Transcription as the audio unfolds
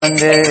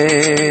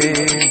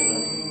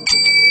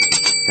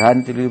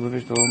Janti Liba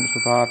Vishto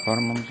Mustapha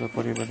Paramamsa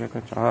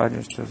Parivajaka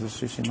Charjasta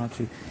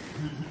Sisimachi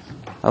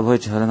Abhay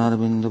Charanada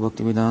Bindu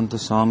Bhakti Vedanta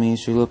Swami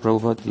Srila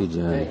Prabhupada Ki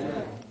Jai.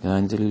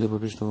 Janti Liba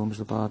Vishto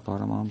Mustapha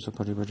Paramamsa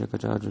Parivajaka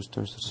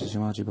Charjasta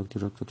Sisimachi Bhakti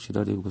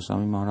Rakshida Dev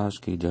Goswami Maharaj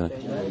Ki Jai.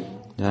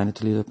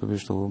 Janti Liba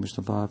Vishto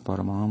Mustapha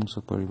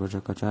Paramamsa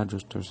Parivajaka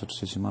Charjasta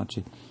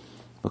Sisimachi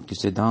Bhakti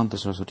Siddhanta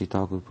Saraswati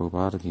Thakur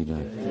Prabhupada Ki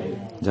Jai.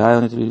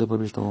 Janti Liba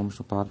Vishto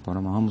Mustapha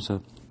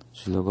Paramamsa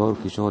Srila Gaur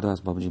Kishore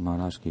Das Babaji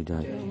Maharaj Ki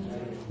Jai.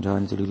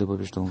 Janti Lila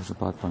Vishto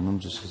Mustapha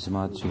Paramamsa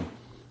Sisimachi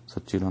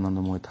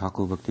Satchidanandamoy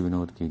Thakur Bhakti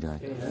Vinod Ki Jai.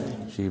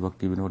 Shri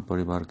Bhakti Vinod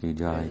Parivar Ki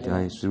Jai.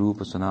 Jai Sri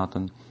Rupa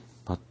Sanatan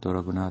Bhatta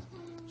Raghunath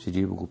Shri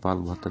Jiva Gopal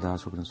Bhatta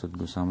Das Sad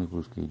Goswami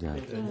Purush Ki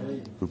Jai.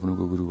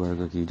 Rupanuga Guru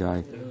Varga Ki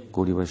Jai.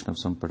 Kodi Vaishnav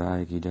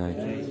Sampradaya Ki Jai.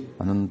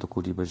 Ananta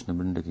Kodi Vaishnav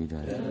Vrinda Ki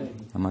Jai.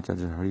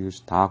 Namacharya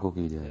Harish Thakur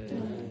Ki Jai.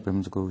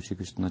 Brahmako Shri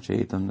Krishna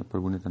Chaitanya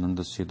Prabhu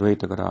Nityananda Shri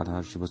Dvaita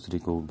Gadadhar Shri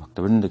Vasudeva Ko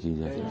Bhakta Vrinda Ki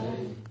Jai.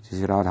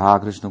 Shri Radha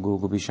Krishna Go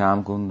Gopi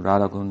Sham Kund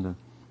Radha Kund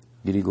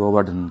Giri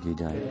Govardhan Ki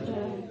Jai.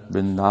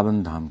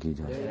 Vrindavan Dham Ki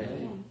Jai.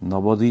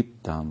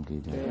 Navadip Dham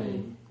Ki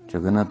Jai.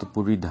 Jagannath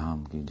Puri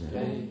Dham Ki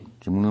Jai.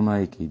 Jamuna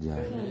Mai Ki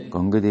Jai.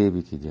 Ganga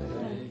Devi Ki Jai.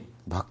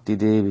 Bhakti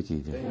Devi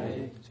Ki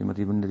Jai.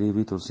 Srimati Vrinda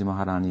Devi Tulsi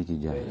Maharani Ki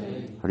Jai.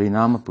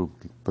 Harinama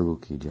Prabhu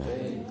Ki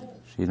Jai.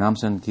 Shri Ram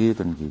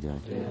Sankirtan Ki Jai.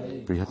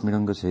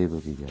 Prihatmiranga Seva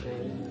Ki Jai.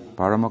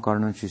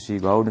 Paramakarna Shri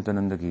Gaur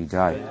Nityananda Ki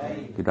Jai.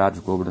 Kiraj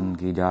Govardhan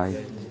Ki Jai.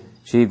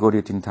 Shri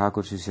Gauriya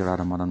Thakur Shri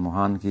Radha Madan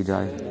Mohan Ki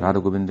Jai.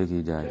 Radha Govinda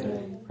Ki Jai.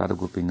 Radha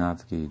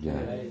Gopinath Ki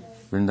Jai.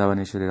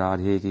 Vrindavaneshwari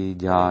Radhe Ki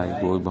Jai.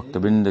 Gaur Bhakta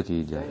Vrinda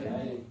Ki Jai.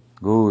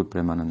 Gaur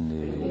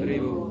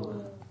Premanande.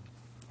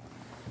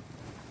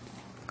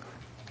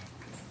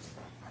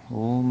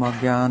 Om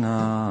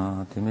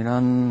Ajnana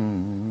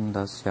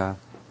Timirandasya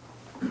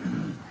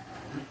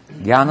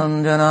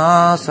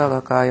Jnananjana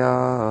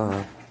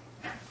Salakaya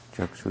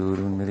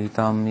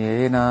Chakshurunmiritam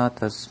Yena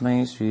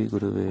Tasmai Sri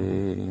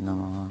Gurave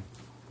Namah.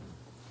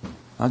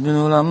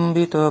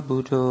 Ajnulambita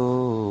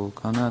Bhujo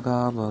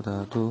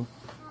Kanagavadatu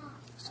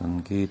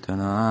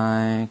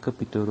Sankirtanai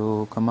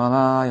Kapitaro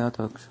Kamalaya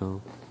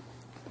Taksho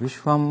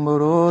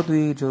Vishwambaro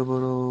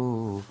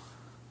Dvijabaro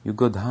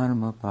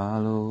Yugadharma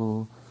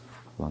Palo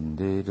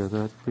Vande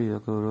Jagat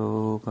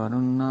Priyakaro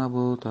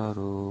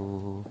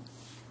Karunabhutaro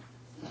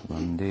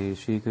Vande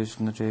Shri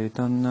Krishna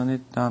Chaitanya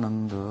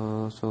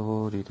Nityananda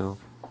Sohorito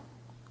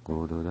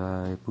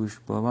Gododai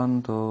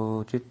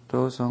Pushpavanto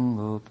Chitta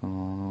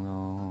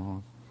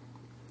Sangotono.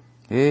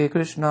 He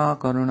Krishna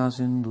Karuna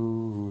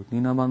Sindhu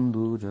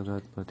Dinabandhu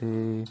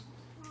Jagatpate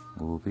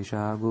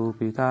Gopisha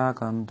Gopika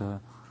Kanta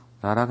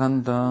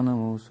Radhakanta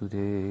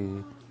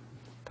Namosude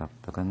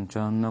Tapta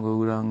Kanchana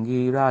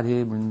Gaurangi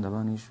Radhe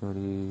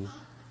Vrindavaneshwari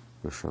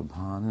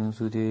Vrishabhanu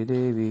Sute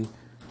Devi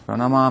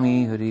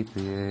Pranamami Hari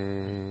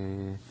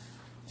Priye.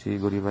 Shri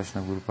Gauri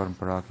Vaishnava Guru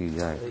Parampara Ki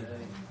Jai.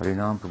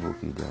 Harinam Prabhu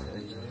Ki Jai.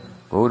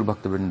 Gaur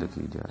Bhakta Vrinda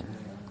Ki Jai.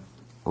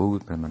 Gaur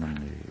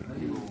Premanande.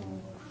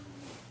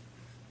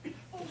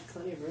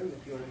 Plenty of room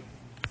if you want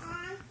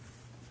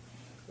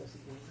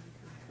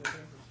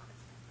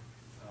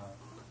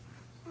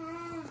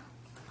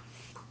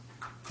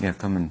to. Yeah,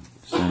 come in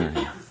center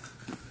here.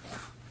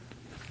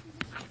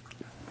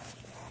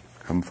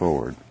 Come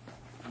forward.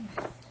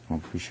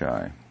 Don't be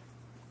shy.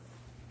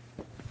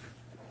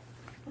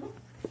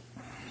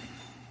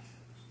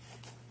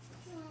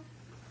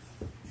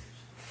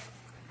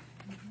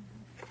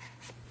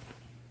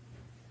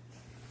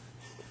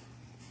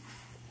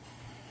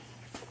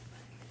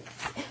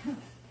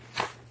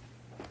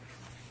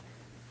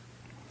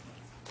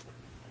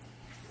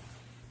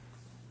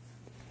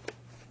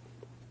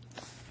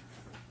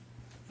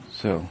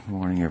 So, good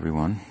morning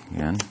everyone,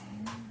 again.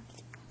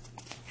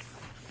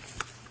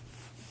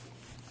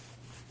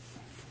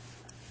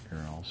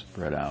 You're all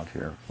spread out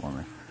here for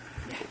me.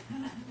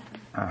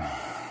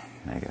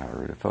 Make it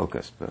harder to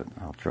focus, but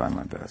I'll try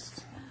my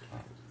best.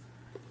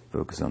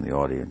 Focus on the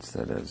audience,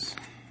 that is.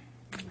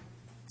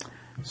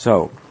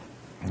 So,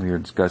 we were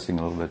discussing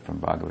a little bit from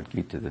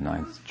Bhagavad-gita, the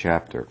 9th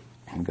chapter.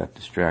 We got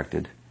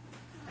distracted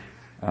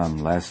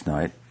last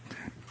night,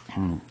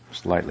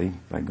 slightly,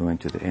 by going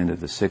to the end of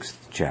the 6th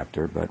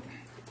chapter, but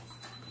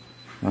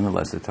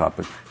nonetheless the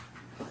topic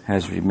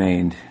has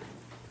remained,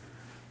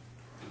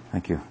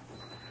 thank you,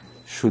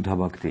 Shuddha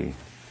Bhakti,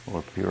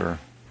 or pure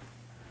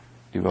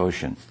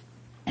devotion.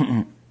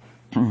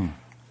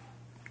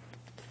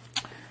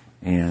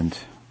 And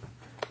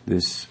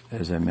this,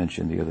 as I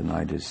mentioned the other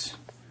night, is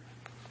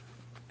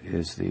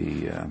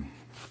the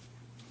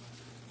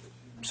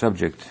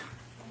subject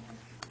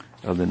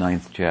of the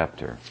 9th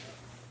chapter,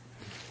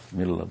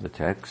 middle of the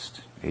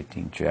text,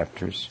 18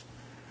 chapters.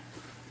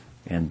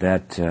 And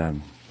that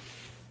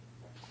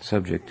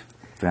subject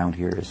found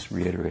here is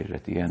reiterated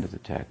at the end of the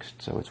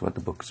text. So it's what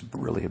the book's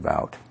really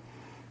about.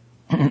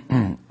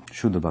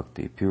 Shuddha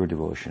Bhakti, pure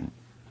devotion.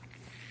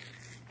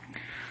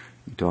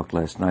 We talked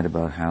last night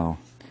about how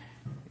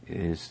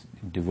is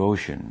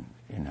devotion,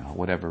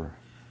 whatever,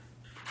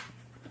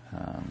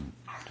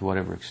 to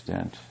whatever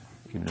extent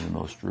even in the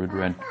most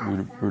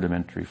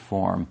rudimentary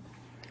form,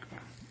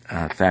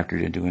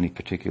 factored into any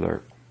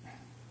particular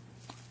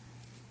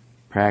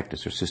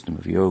practice or system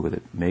of yoga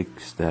that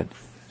makes that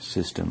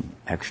system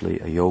actually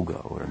a yoga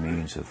or a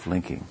means of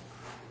linking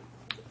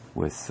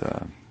with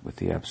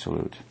the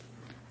Absolute.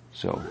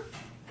 So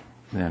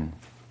then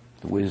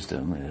the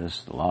wisdom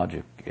is, the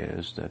logic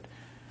is that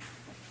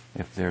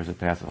if there's a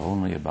path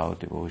only about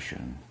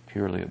devotion,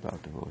 purely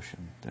about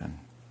devotion, then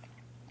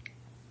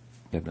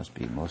there must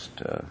be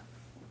most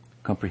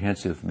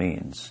comprehensive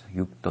means,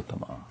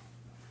 yuktotama,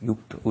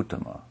 yukta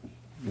uttama.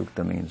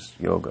 Yukta means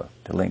yoga,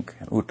 to link,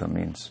 and utta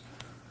means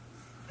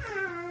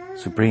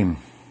supreme,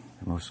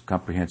 the most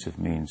comprehensive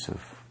means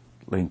of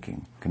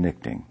linking,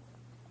 connecting.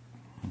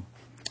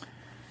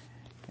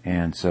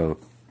 And so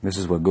this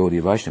is what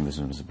Gaudiya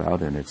Vaishnavism is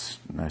about, and it's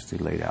nicely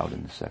laid out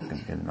in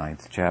the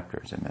ninth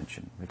chapter, as I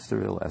mentioned. It's the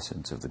real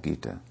essence of the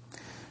Gita.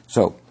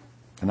 So,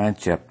 the ninth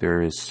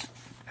chapter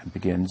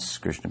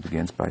Krishna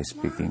begins by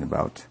speaking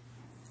about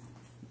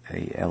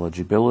the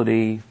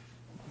eligibility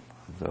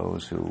of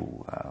those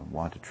who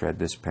want to tread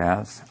this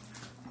path.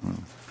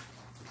 And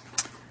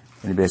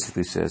he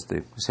basically says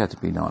they just have to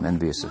be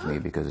non-envious of me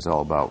because it's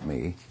all about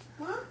me.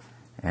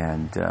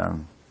 And they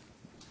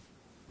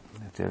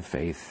have to have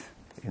faith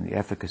in the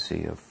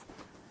efficacy of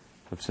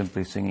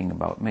simply singing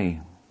about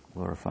me,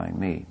 glorifying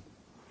me.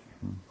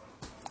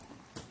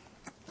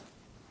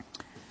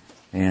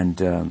 And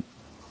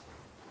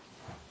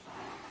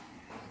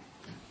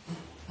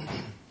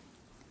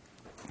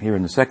here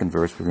in the second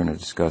verse we're going to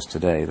discuss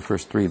today, the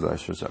first three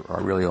verses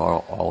are really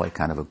all a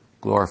kind of a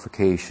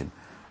glorification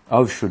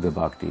of Shuddha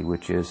Bhakti,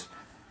 which is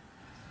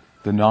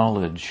the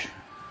knowledge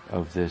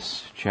of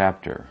this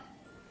chapter.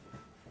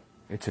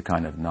 It's a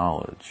kind of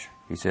knowledge.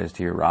 He says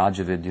here,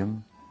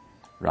 Rajavidyam,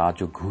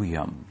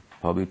 Rajaguyam,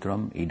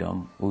 Pavitram,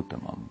 Idam,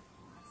 Uttamam,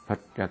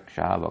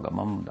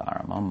 Pratyakshavāgamam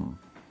Dharamam,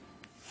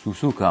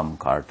 Susukam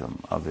Kartam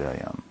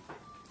Avyayam.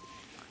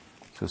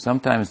 So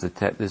sometimes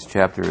this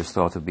chapter is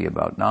thought to be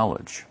about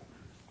knowledge.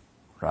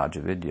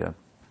 Rajavidya.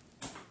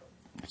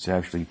 It's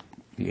actually,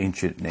 the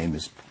ancient name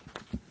is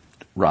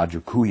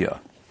Rajaguhya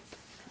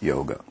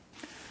Yoga.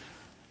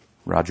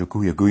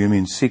 Rajaguhya, Guhya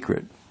means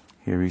secret.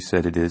 Here he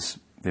said it is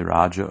the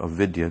Raja of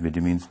Vidya.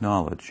 Vidya means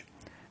knowledge.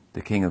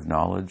 The king of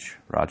knowledge,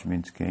 Raj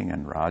means king,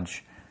 and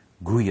Raj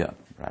Guhya,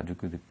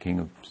 Rajaguhya, the king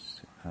of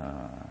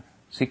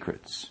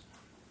secrets.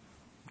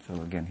 So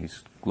again,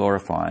 he's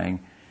glorifying,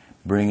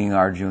 bringing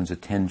Arjuna's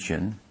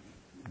attention,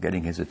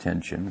 getting his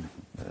attention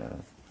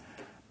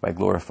by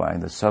glorifying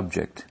the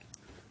subject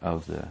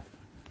of the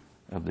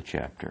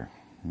chapter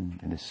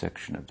in this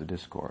section of the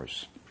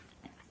discourse.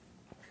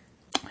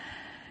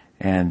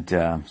 And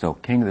so,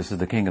 this is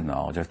the king of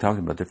knowledge. I've talked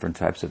about different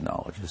types of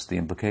knowledge. It's the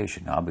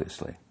implication,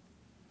 obviously.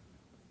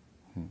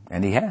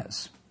 And he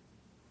has.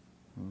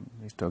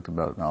 He's talked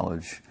about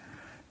knowledge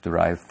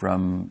derived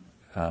from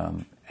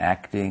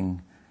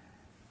acting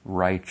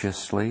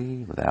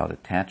righteously without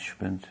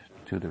attachment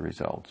to the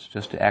results.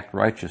 Just to act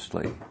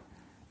righteously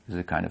is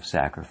a kind of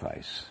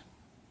sacrifice,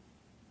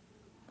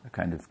 a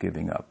kind of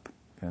giving up,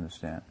 you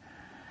understand?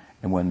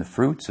 And when the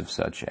fruits of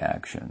such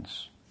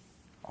actions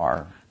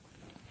are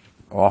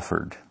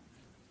offered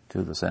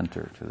to the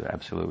center, to the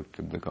Absolute,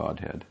 to the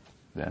Godhead,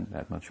 then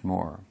that much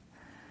more.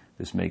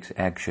 This makes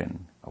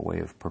action a way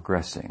of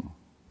progressing.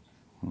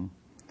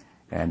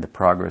 And the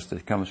progress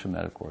that comes from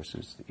that, of course,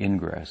 is the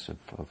ingress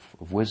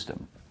of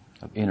wisdom,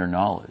 of inner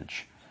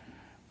knowledge,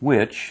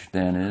 which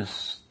then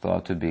is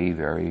thought to be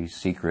very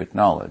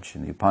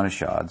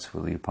Upanishad,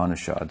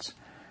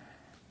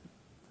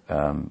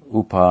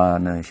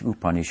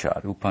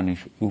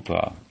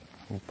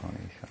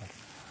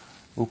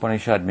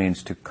 Upanishad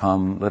means to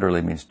come,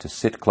 literally means to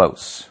sit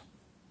close.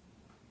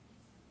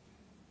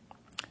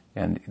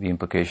 And the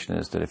implication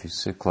is that if you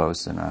sit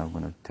close, then I'm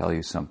going to tell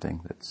you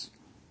something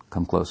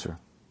come closer.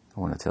 I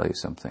want to tell you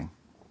something.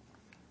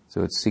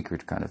 So it's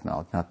secret kind of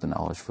knowledge, not the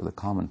knowledge for the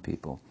common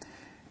people.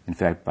 In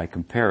fact, by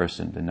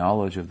comparison, the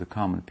knowledge of the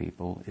common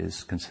people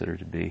is considered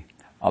to be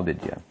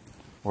avidya,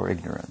 or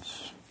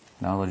ignorance.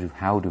 Knowledge of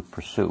how to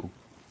pursue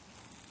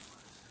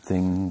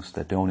things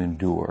that don't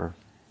endure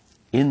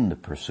in the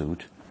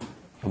pursuit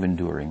of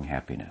enduring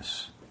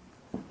happiness.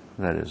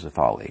 That is a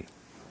folly.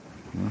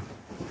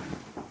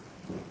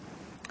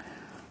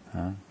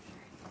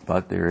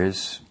 But there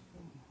is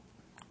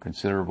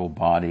considerable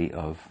body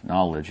of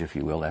knowledge, if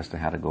you will, as to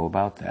how to go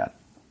about that.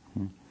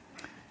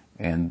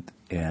 And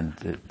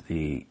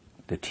the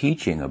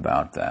teaching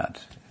about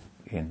that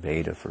in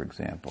Veda, for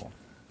example,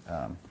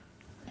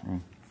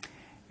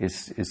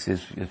 is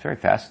very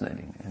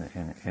fascinating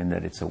in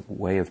that it's a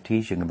way of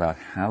teaching about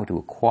how to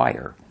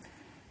acquire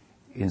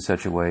in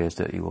such a way as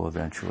that you will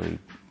eventually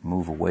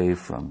move away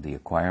from the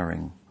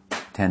acquiring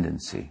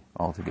tendency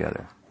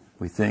altogether.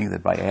 We think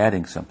that by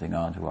adding something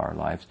onto our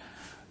lives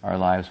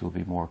will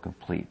be more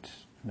complete.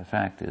 And the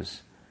fact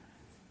is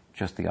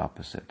just the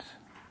opposite.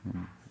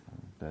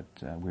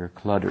 That we're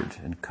cluttered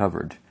and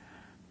covered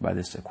by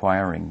this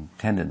acquiring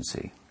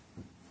tendency.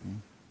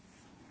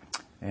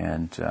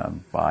 And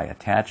by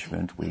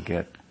attachment we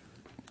get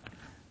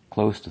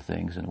close to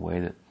things in a way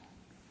that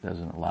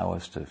doesn't allow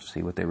us to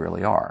see what they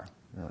really are.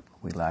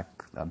 We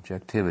lack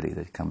objectivity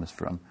that comes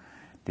from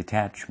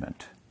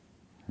detachment.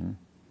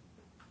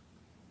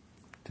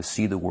 To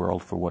see the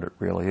world for what it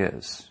really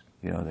is.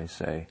 You know, they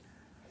say,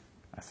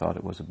 I thought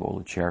it was a bowl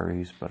of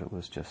cherries, but it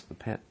was just the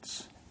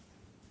pits.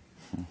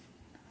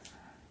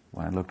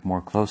 When I looked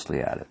more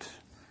closely at it.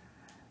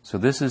 So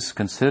this is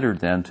considered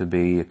then to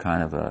be a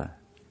kind of a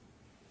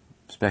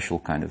special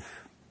kind of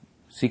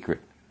secret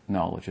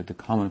knowledge that the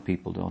common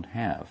people don't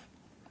have.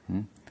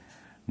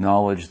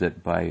 Knowledge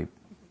that by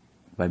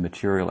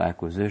material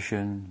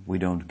acquisition, we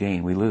don't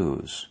gain, we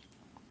lose.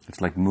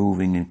 It's like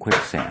moving in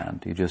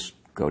quicksand. You just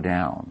go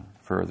down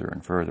further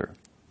and further.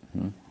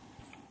 In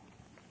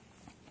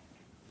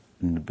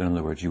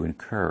other words, you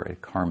incur a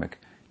karmic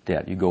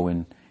debt. You go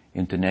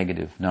into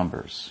negative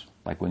numbers.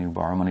 Like when you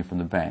borrow money from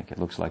the bank, it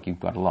looks like you've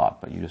got a lot,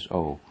 but you just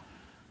owe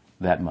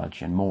that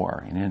much and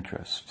more in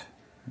interest.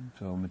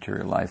 So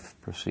material life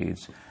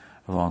proceeds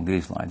along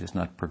these lines. It's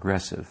not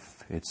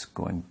progressive. It's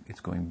going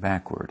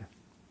backward.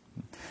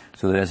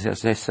 So as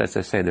I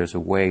say, there's a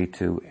way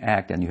to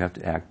act, and you have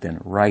to act then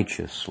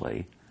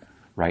righteously,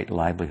 right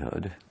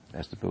livelihood,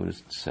 as the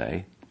Buddhists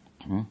say.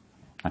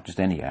 Not just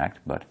any act,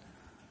 but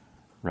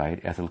right,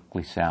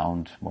 ethically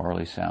sound,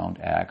 morally sound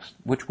acts,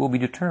 which will be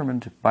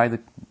determined to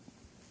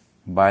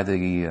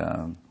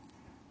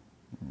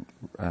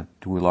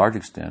a large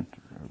extent,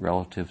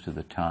 relative to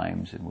the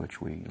times in which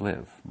we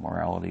live.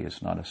 Morality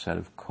is not a set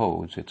of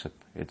codes.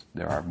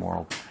 There are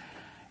moral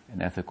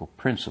and ethical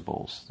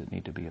principles that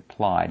need to be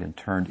applied and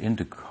turned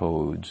into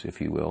codes,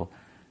 if you will,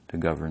 to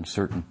govern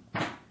certain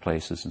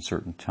places and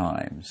certain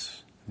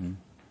times.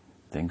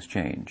 Things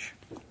change.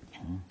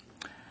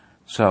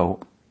 So,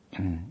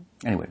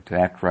 anyway, to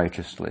act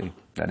righteously,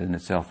 that in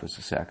itself is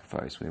a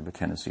sacrifice. We have a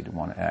tendency to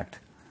want to act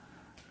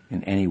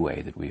in any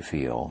way that we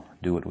feel,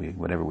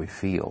 whatever we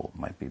feel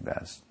might be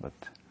best, but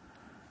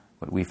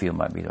what we feel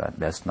might be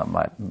best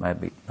might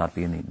not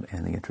be in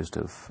the interest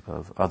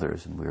of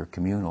others, and we're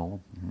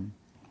communal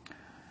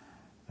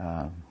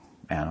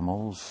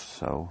animals,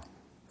 so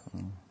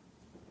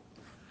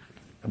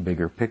a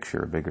bigger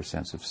picture, a bigger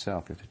sense of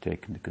self. You have to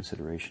take into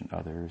consideration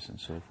others and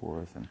so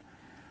forth, and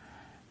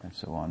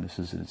so on. This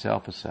is in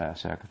itself a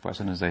sacrifice,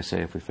 and as I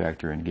say, if we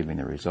factor in giving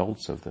the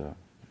results of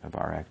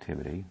our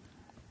activity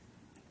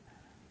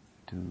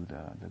to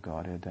the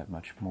Godhead, that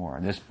much more.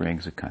 And this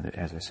brings a kind of,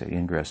 as I say,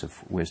 ingress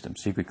of wisdom,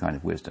 secret kind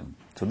of wisdom.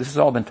 So this has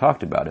all been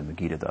talked about in the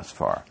Gita thus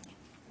far.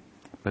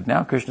 But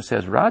now Krishna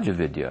says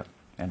Rajavidya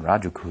and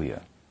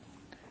Rajakuya.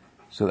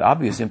 So the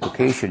obvious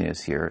implication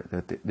is here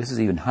that this is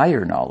even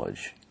higher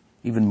knowledge,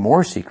 even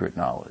more secret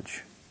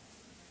knowledge.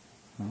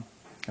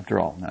 After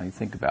all, now you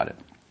think about it.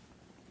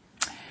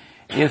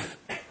 If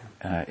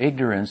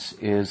ignorance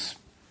is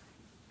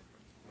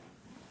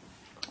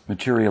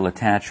material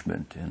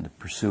attachment and the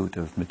pursuit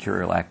of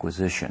material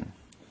acquisition,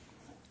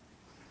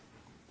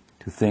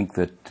 to think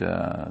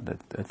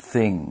that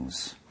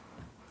things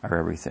are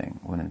everything,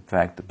 when in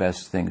fact the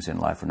best things in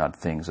life are not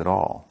things at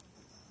all.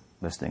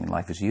 The best thing in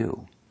life is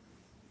you,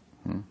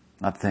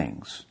 not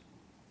things.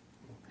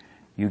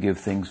 You give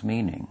things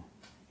meaning.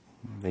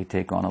 They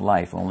take on a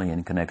life only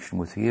in connection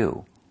with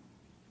you.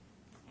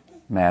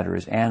 Matter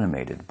is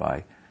animated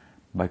by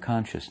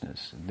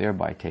consciousness, and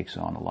thereby takes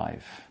on a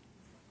life.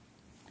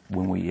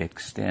 When we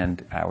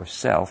extend our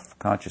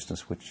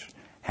self-consciousness, which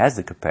has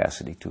the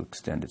capacity to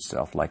extend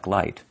itself like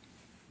light,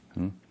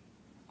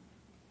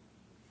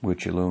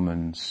 which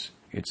illumines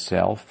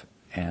itself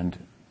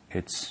and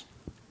its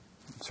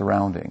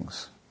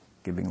surroundings,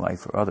 giving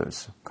life for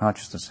others.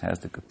 Consciousness has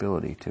the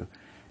ability to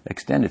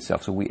extend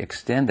itself. So we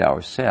extend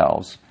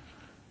ourselves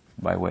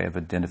by way of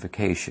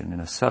identification, in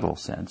a subtle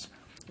sense,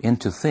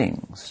 into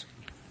things.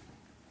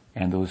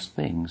 And those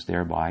things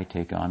thereby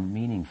take on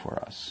meaning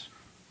for us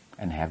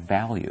and have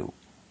value.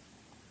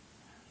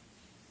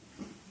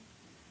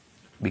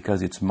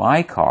 Because it's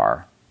my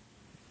car.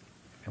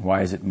 And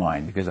why is it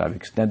mine? Because I've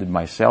extended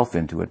myself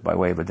into it by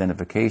way of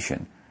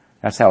identification.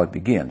 That's how it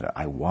begins.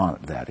 I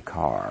want that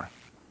car.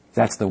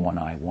 That's the one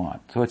I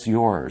want. So it's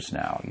yours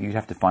now. You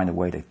have to find a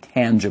way to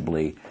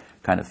tangibly,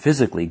 kind of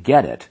physically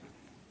get it.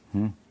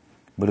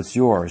 But it's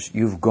yours.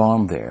 You've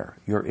gone there.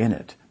 You're in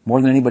it.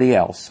 More than anybody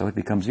else, so it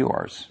becomes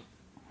yours.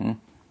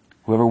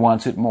 Whoever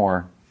wants it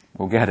more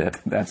will get it.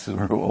 That's the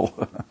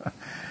rule.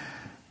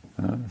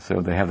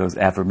 So they have those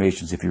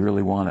affirmations. If you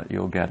really want it,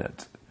 you'll get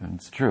it. And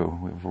it's true.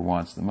 Whoever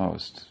wants the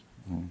most.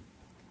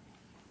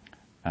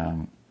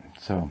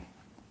 So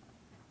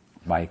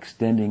by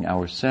extending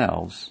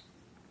ourselves,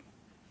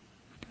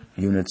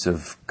 units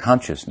of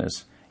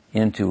consciousness,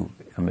 into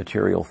a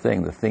material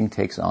thing, the thing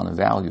takes on a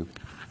value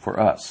for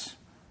us.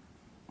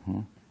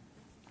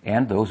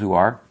 And those who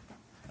are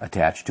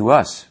attached to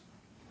us,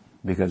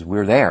 because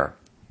we're there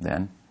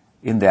then,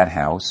 in that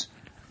house,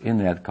 in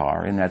that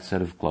car, in that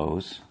set of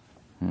clothes.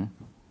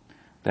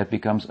 That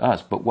becomes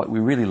us. But what we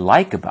really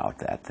like about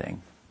that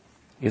thing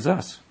is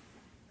us,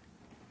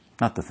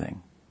 not the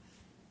thing.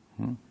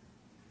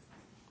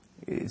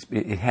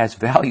 It has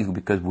value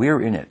because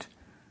we're in it.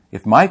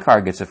 If my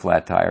car gets a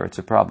flat tire, it's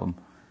a problem.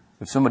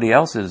 If somebody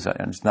else's,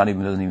 and it's not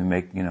even, doesn't even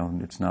make,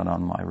 it's not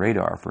on my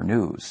radar for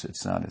news.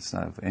 It's not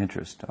of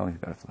interest. Oh, he's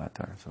got a flat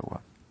tire, so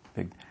what?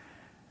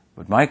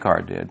 But my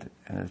car did,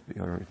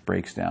 or it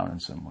breaks down in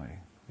some way.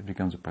 It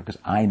becomes a problem,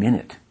 because I'm in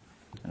it.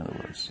 In other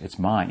words, it's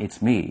mine,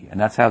 it's me. And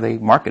that's how they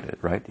market it,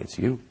 right? It's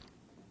you.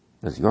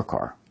 It's your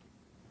car.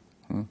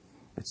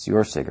 It's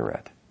your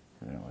cigarette.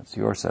 It's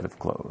your set of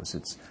clothes.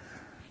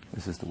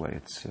 This is the way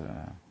it's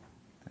the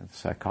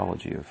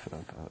psychology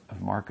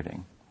of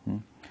marketing.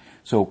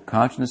 So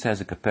consciousness has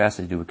a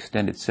capacity to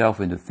extend itself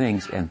into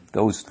things, and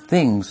those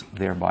things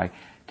thereby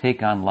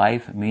take on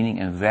life, meaning,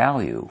 and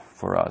value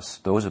for us,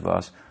 those of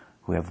us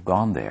who have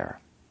gone there.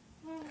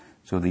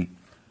 So the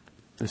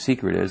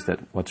secret is that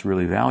what's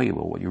really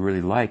valuable, what you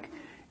really like,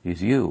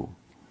 is you.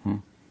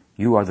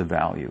 You are the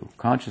value.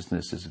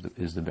 Consciousness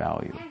is the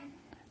value.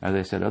 As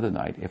I said other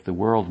night, if the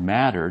world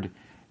mattered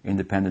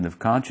independent of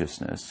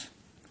consciousness,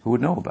 who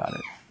would know about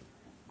it?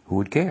 Who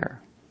would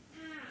care?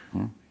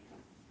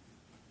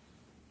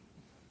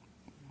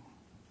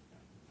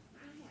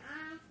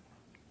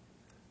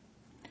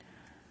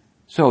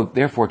 So,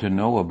 therefore, to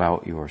know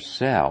about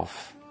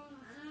yourself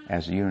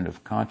as a unit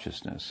of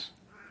consciousness,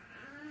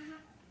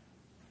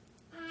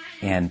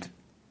 and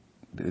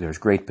there's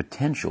great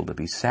potential to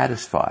be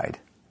satisfied,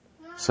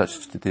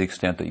 such to the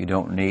extent that you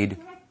don't need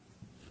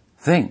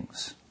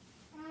things.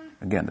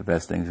 Again, the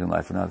best things in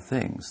life are not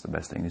things. The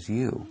best thing is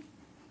you.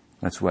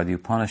 That's why the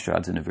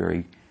Upanishads, in a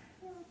very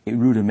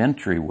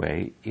rudimentary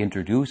way,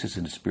 introduce us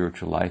into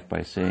spiritual life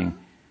by saying,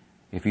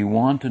 if you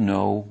want to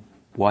know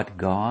what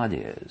God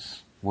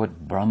is,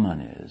 what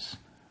Brahman is,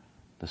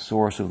 the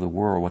source of the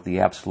world, what the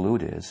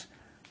Absolute is,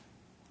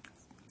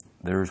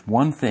 there's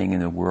one thing in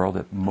the world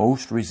that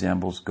most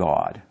resembles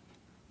God,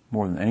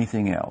 more than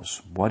anything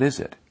else. What is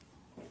it?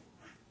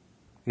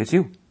 It's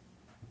you.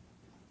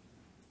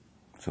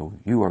 So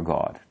you are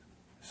God.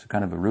 It's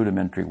kind of a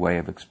rudimentary way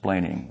of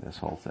explaining this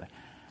whole thing.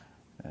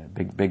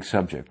 Big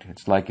subject.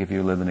 It's like if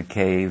you live in a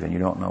cave and you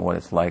don't know what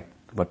it's like,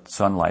 what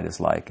sunlight is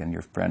like, and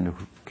your friend,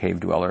 cave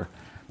dweller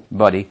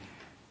buddy,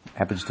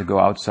 happens to go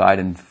outside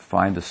and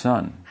find the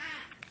sun.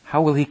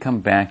 How will he come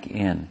back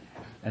in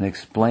and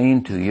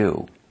explain to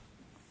you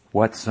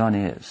what sun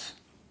is?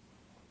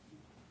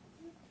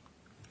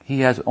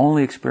 He has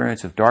only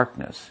experience of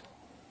darkness.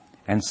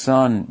 And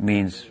sun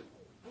means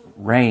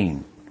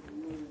rain.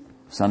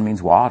 Sun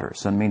means water.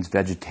 Sun means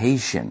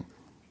vegetation,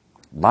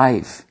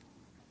 life.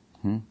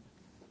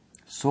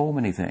 So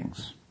many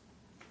things,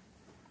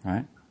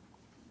 right?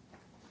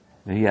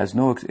 He has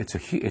no.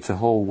 It's a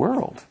whole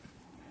world.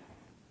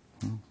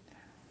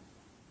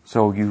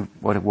 So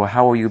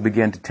how will you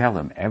begin to tell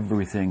him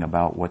everything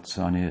about what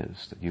sun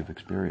is that you've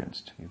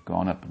experienced? You've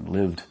gone up and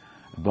lived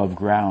above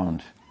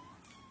ground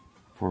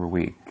for a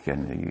week,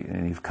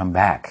 and you've come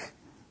back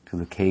to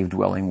the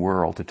cave-dwelling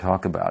world to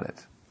talk about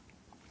it.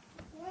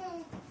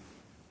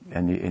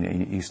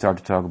 And you start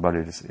to talk about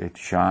it. It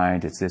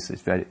shined. It's this.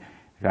 It's that.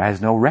 The guy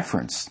has no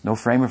reference, no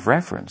frame of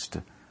reference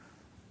to.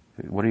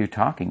 What are you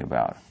talking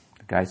about?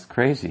 The guy's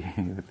crazy.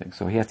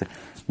 So he has to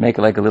make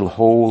like a little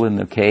hole in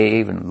the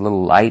cave, and a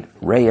little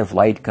ray of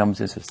light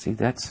comes in. So see,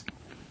 that's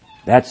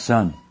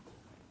sun.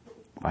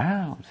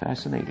 Wow,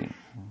 fascinating.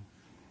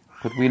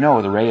 But we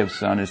know the ray of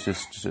sun is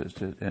just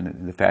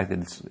and the fact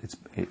that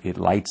it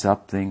lights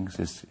up things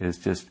is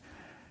just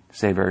to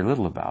say very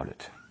little about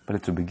it. But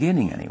it's a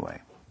beginning anyway.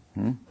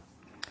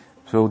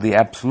 So the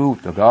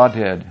Absolute, the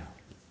Godhead,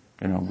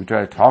 we try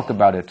to talk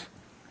about it.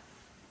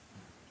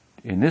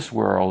 In this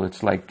world,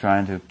 it's like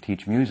trying to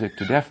teach music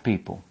to deaf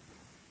people.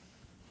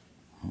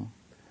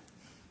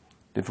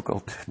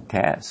 Difficult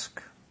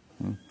task.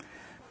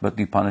 But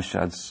the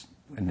Upanishads,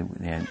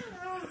 and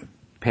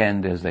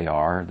penned as they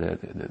are,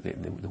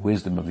 the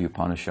wisdom of the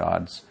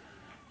Upanishads,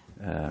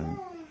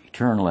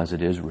 eternal as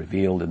it is,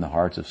 revealed in the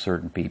hearts of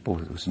certain people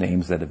whose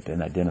names that have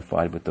been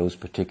identified with those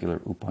particular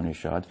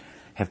Upanishads,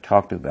 have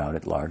talked about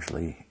it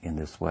largely in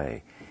this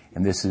way.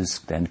 And this is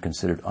then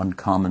considered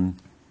uncommon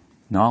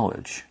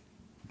knowledge.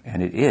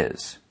 And it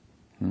is.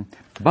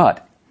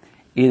 But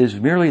it is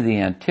merely the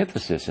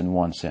antithesis, in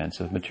one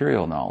sense, of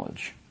material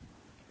knowledge.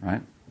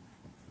 Right?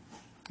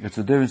 It's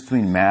the difference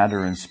between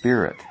matter and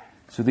spirit.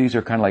 So these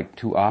are kind of like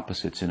two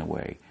opposites in a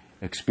way.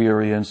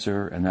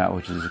 Experiencer and that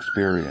which is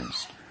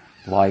experienced.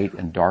 Light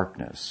and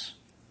darkness.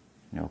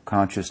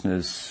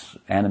 Consciousness,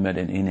 animate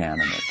and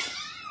inanimate.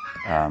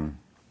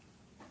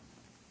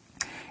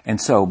 And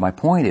so my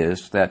point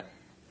is that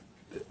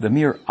the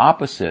mere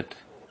opposite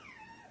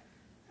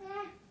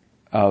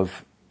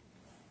of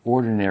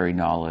ordinary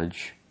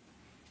knowledge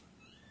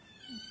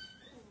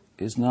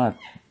is not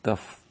the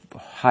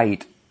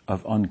height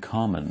of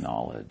uncommon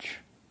knowledge.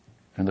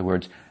 In other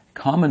words,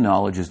 common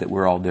knowledge is that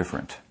we're all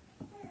different.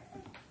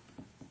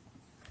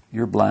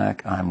 You're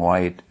black, I'm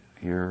white,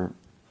 you're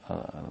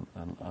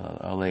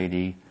a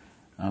lady,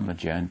 I'm a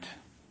gent.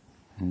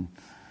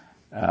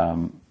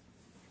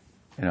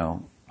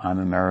 I'm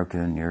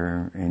American,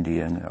 you're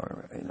Indian,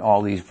 or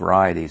all these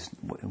varieties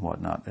and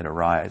whatnot that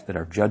arise, that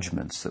are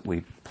judgments that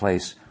we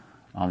place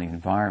on the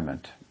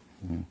environment.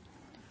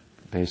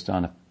 based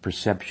on a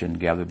perception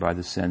gathered by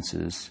the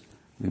senses.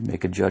 We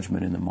make a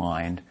judgment in the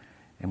mind,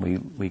 and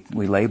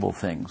we label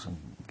things and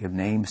give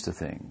names to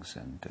things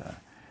and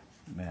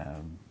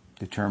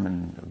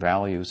determine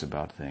values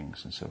about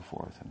things and so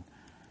forth.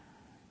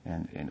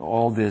 And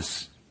all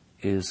this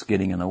is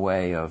getting in the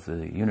way of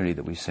the unity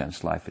that we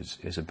sense life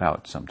is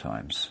about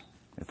sometimes,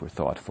 if we're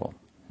thoughtful.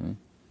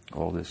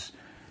 All this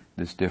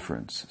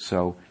difference.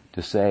 So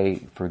to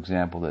say, for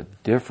example,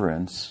 that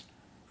difference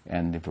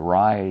and the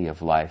variety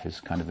of life is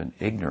kind of an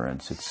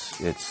ignorance,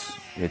 it's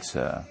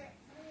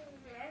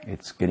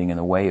getting in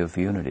the way of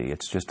unity.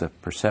 It's just a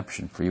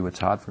perception. For you it's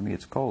hot, for me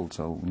it's cold,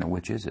 so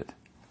which is it?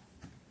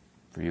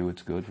 For you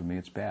it's good, for me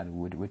it's bad.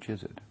 Which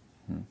is it?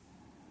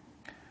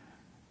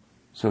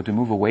 So to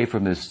move away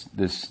from this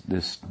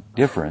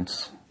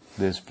difference,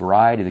 this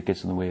variety that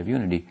gets in the way of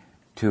unity,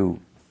 to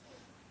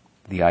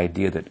the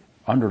idea that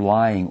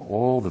underlying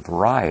all the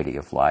variety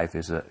of life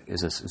is a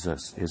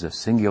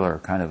singular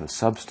kind of a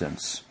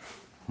substance,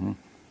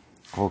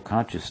 called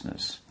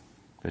consciousness,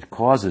 that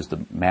causes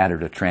the matter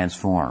to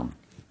transform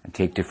and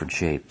take different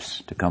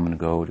shapes, to come and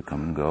go, and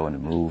to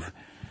move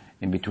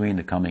in between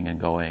the coming and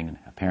going, and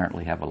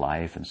apparently have a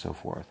life and so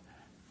forth.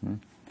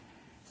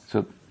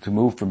 So to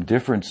move from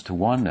difference to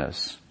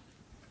oneness,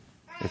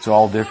 it's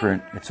all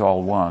different, it's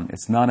all one.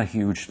 It's not a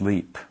huge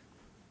leap.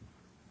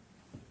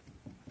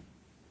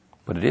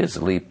 But it is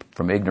a leap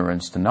from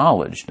ignorance to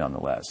knowledge,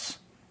 nonetheless.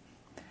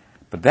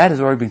 But that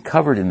has already been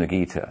covered in the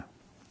Gita.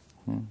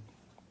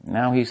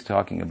 Now he's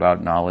talking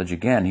about knowledge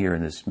again here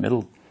in this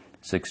middle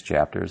 6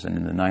 chapters and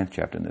in the 9th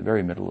chapter, in the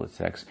very middle of the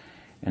text.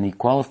 And he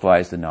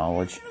qualifies the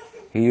knowledge.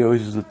 He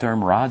uses the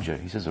term Raja.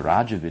 He says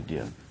Raja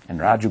Vidya and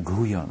Raja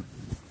Guhyam.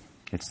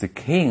 It's the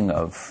king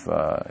of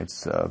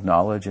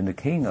knowledge and the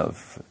king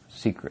of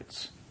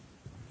secrets.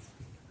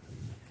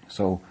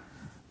 So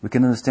we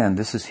can understand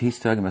he's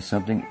talking about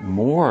something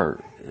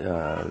more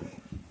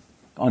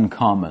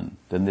uncommon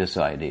than this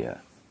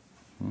idea.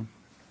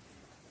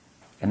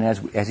 And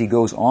as he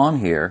goes on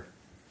here,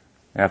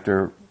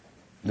 after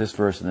this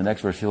verse and the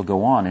next verse, he'll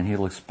go on and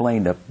he'll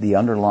explain the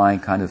underlying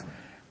kind of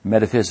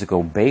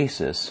metaphysical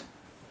basis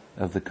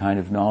of the kind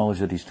of knowledge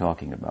that he's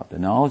talking about. The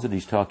knowledge that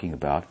he's talking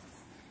about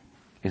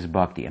is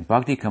bhakti, and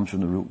bhakti comes from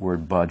the root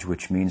word bhaj,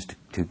 which means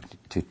it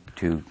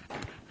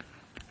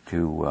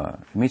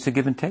means to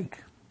give and take.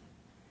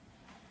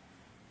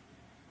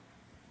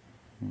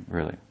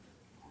 Really,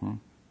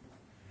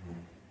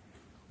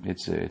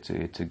 it's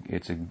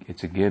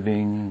a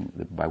giving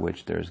by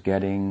which there's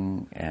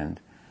getting, and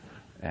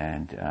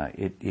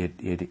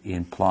it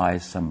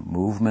implies some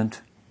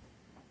movement,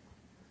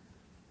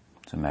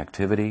 some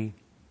activity.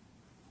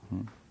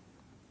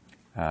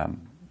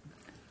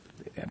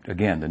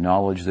 Again, the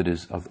knowledge that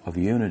is of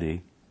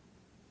unity,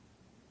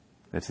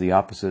 that's the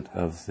opposite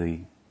of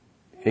the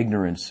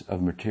ignorance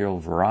of material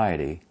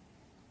variety,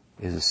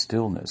 is a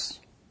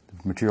stillness.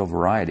 The material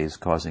variety is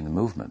causing a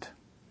movement.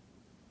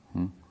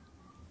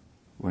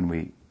 When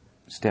we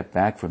step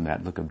back from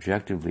that, look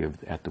objectively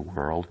at the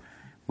world,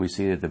 we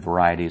see that the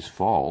variety is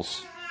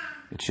false.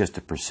 It's just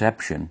a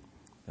perception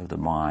of the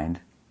mind.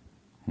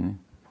 Then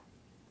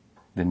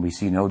we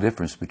see no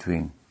difference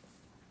between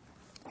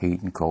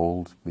heat and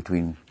cold,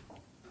 between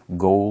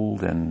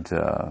gold and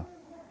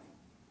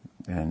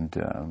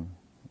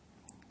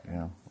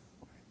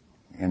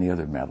any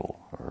other metal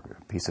or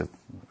a piece of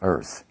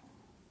earth.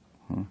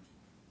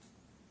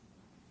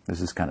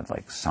 This is kind of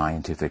like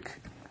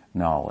scientific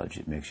knowledge.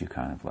 It makes you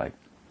kind of like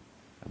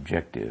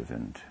objective,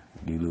 and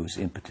you lose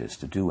impetus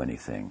to do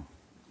anything.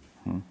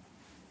 Of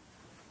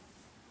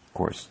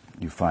course,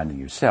 you find in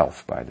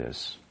yourself by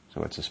this.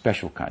 So it's a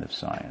special kind of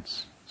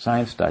science.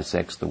 Science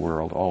dissects the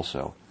world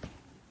also,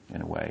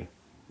 in a way.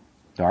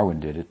 Darwin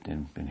did it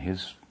in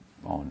his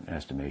own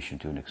estimation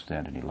to an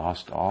extent, and he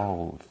lost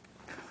all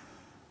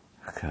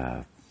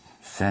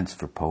sense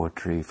for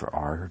poetry, for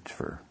art,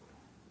 for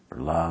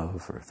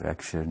love, for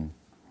affection.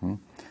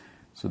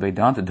 So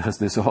Vedanta does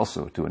this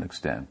also to an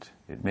extent.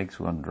 It makes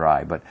one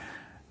dry, but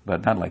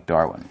not like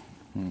Darwin.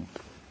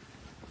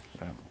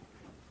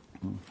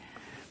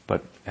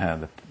 But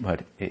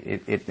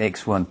it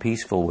makes one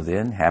peaceful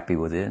within, happy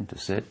within, to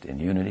sit in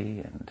unity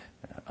and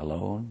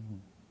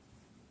alone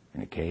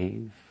in a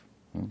cave,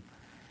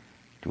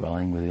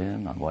 dwelling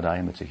within on what I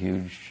am. It's a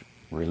huge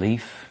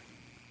relief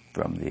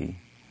from the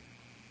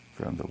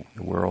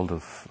world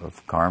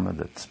of karma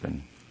that's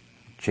been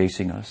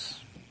chasing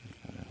us,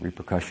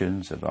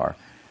 repercussions of our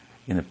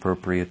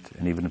inappropriate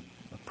and even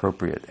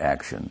appropriate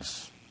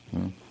actions.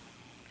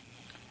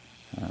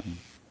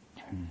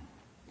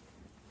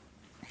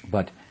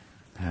 But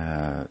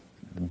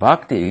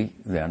bhakti,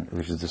 then,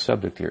 which is the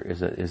subject here,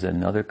 is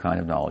another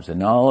kind of knowledge. The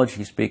knowledge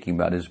he's speaking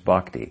about is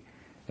bhakti,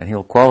 and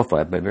he'll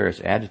qualify it by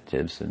various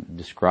adjectives and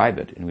describe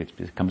it, and it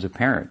becomes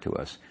apparent to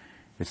us.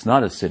 It's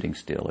not a sitting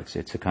still.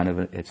 It's a kind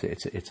of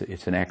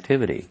it's an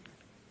activity.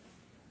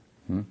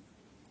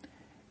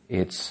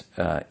 It's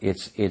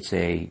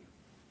a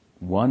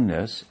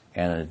oneness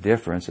and a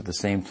difference at the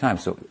same time.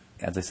 So,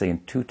 as I say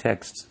in 2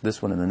 texts,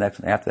 this one and the next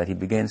one after that, he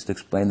begins to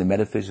explain the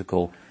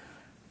metaphysical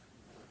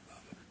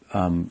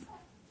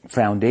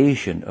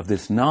foundation of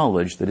this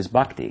knowledge that is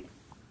bhakti.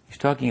 He's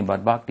talking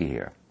about bhakti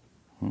here.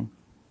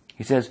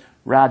 He says,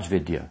 Raj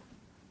Vidya.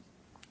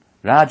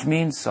 Raj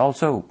means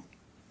also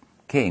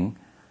king,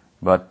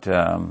 but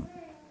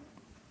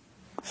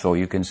so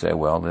you can say,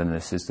 well, then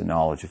this is the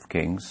knowledge of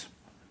kings,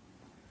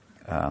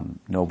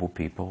 noble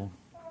people,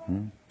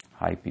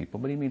 high people,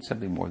 but he means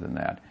something more than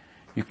that.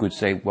 You could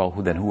say, well,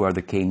 who are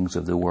the kings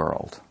of the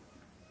world?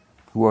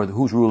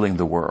 Who's ruling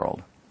the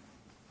world?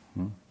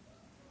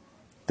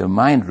 The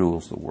mind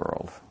rules the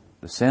world.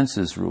 The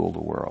senses rule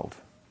the world.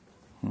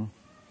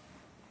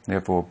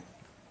 Therefore,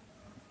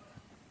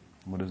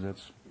 what is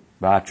this?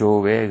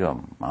 Vacho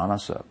vegam,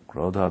 manasa,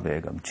 krodha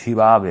vegam,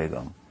 chiva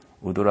vegam,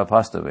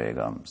 udurapasta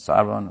vegam,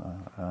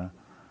 sarvan,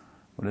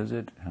 what is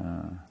it?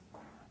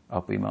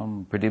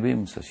 Apimam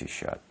pritibim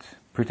sashishat.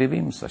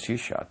 Pritibim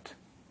sashishat.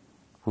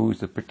 Who's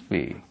the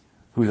Prithvi?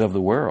 Who's of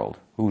the world?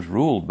 Who's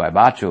ruled by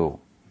Vacho?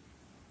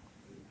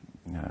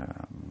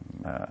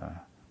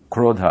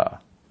 Krodha.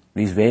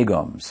 These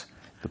vegams,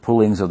 the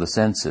pullings of the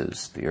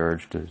senses, the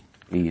urge to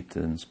eat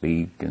and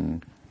speak,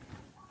 and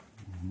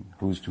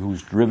who's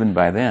driven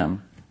by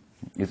them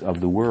is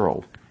of the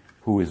world.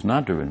 Who is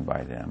not driven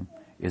by them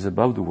is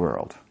above the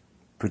world.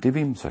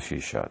 Prithivim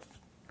sashishat.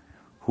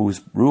 Who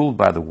is ruled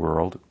by the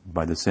world,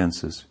 by the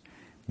senses,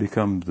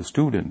 becomes the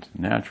student,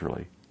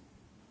 naturally,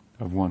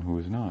 of one who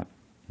is not,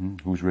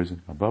 who's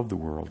risen above the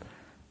world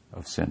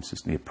of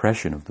senses, the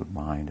oppression of the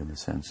mind and the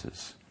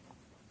senses.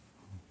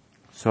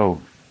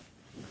 So,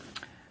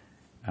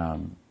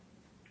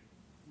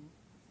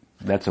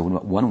 that's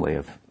another way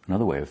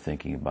of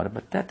thinking about it,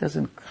 but that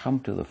doesn't come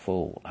to the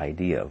full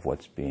idea of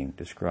what's being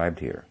described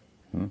here.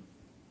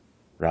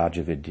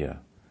 Raja Vidya.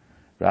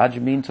 Raj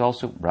means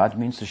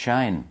to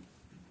shine.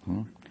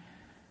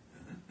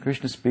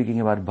 Krishna is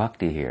speaking about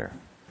bhakti here,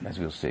 as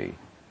we'll see.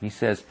 He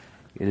says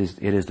it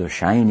is the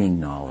shining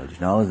knowledge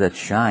that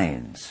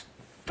shines.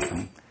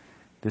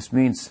 This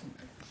means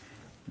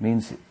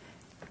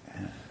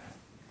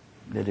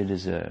that it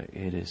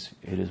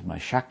is my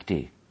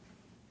Shakti.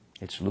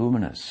 It's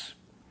luminous.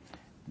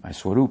 My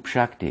Swarup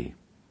Shakti.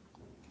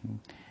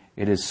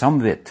 It is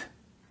Samvit.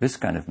 This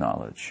kind of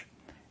knowledge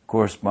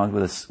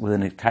corresponds with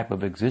a type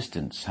of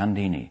existence,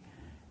 Sandhini,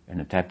 and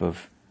a type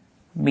of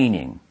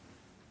meaning,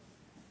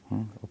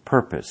 or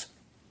purpose.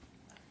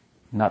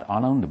 Not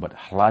Ananda, but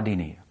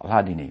Hladini,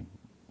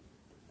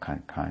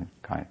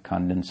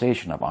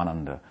 condensation of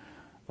Ananda,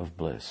 of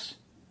bliss.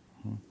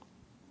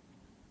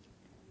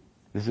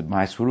 This is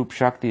my Swarup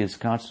Shakti is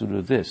constituted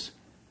of this.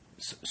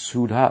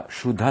 Shuddha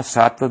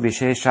Sattva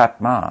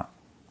Visheshatma.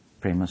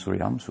 Prema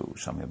Suryamsu,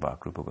 Samyabha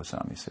Krupa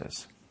Goswami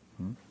says.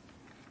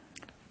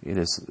 It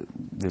is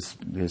this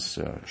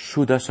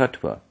Shuddha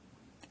Sattva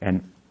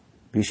and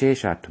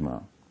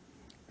Visheshatma.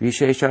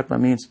 Visheshatma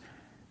means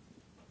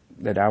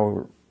that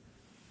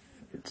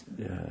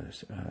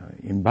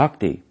in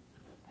bhakti,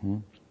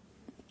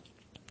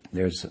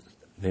 there's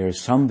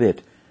samvit,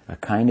 a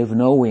kind of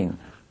knowing,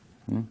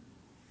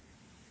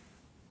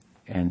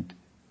 and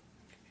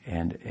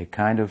a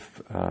kind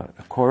of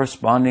a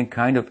corresponding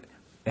kind of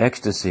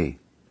ecstasy,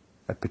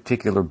 a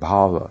particular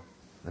bhava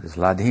that is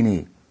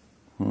ladhini,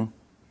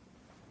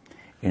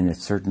 in a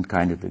certain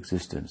kind of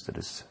existence that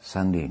is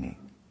sandhini,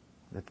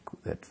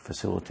 that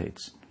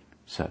facilitates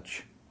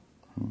such.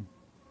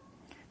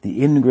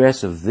 The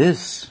ingress of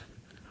this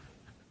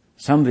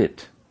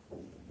samvit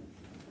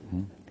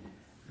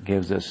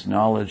gives us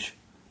knowledge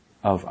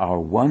of our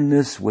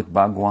oneness with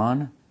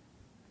Bhagwan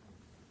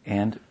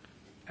and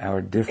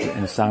our different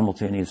and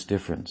simultaneous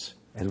difference.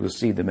 As we'll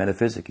see, the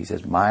metaphysic, he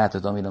says, Maya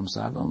tatamidam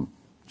sagam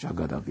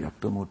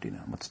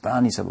jagadavyaktamurtina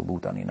matstani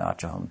sababhutani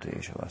nachaham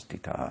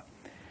teshavastita.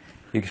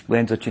 He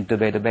explains Achinta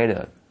Veda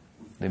Veda,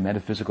 the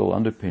metaphysical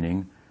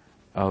underpinning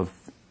of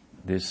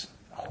this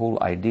whole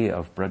idea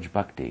of Braj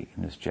Bhakti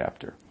in this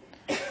chapter.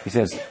 He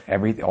says,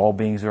 all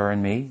beings are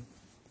in me,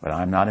 but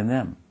I'm not in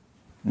them.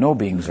 No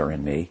beings are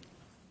in me,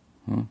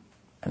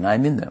 and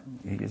I'm in them.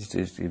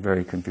 It's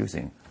very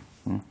confusing.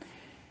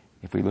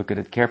 If we look at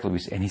it carefully,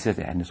 and he says,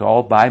 and it's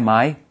all by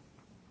my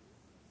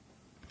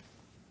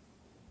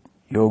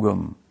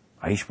yogam,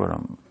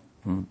 aishwaram,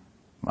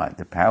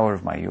 the power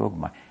of my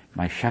yoga,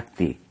 my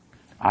shakti,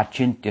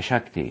 achintya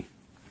shakti.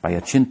 By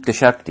achintya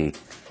shakti,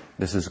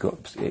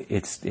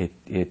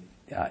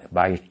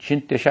 by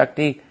achintya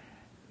shakti,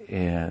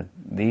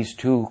 these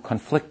two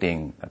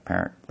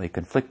apparently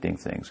conflicting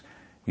things,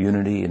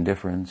 unity and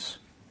difference,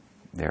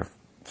 they're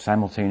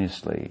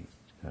simultaneously,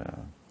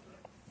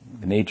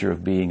 the nature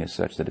of being is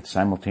such that it's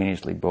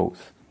simultaneously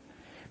both.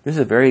 This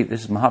is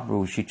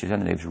Mahaprabhu Sri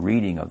Chaitanya Dev's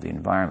reading of the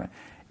environment.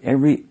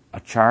 Every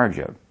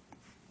acharya,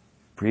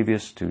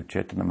 previous to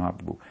Chaitanya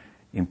Mahaprabhu,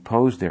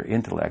 imposed their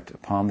intellect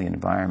upon the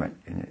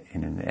environment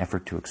in an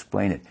effort to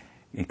explain it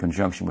in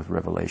conjunction with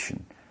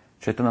revelation.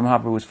 Chaitanya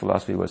Mahaprabhu's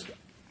philosophy was,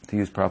 to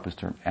use Prabhupada's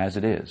term, as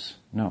it is.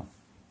 No.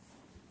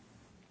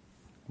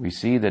 We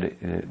see that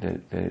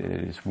it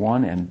is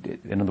one, and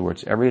in other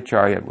words, every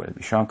acharya,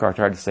 Shankara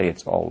tried to say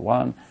it's all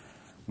one,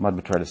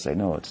 Madhva tried to say,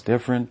 no, it's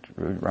different.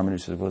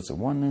 Ramanuja says, well, it's a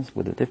oneness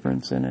with a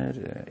difference in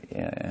it.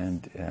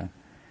 And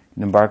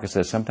Nimbarka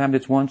says, sometimes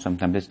it's one,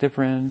 sometimes it's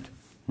different.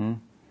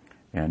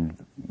 And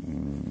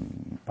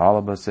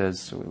Vallabha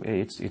says,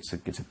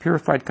 it's a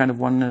purified kind of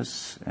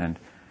oneness. And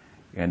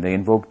they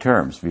invoke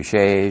terms,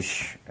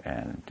 Vishesh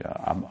and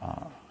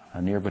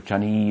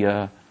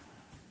Anirvachaniya,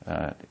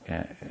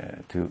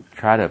 to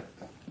try to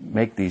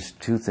make these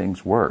two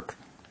things work,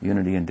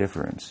 unity and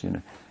difference.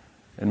 And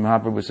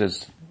Mahaprabhu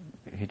says,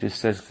 he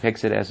just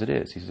takes it as it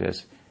is. He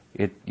says,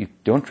 you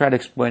don't try to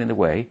explain it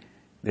away.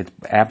 It's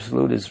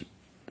absolute, is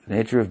the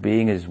nature of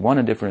being is one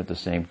and different at the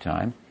same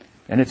time.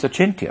 And it's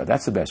achintya.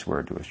 That's the best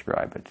word to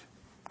describe it.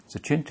 It's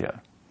achintya.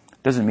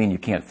 Doesn't mean you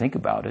can't think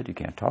about it, you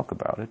can't talk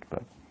about it,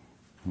 but...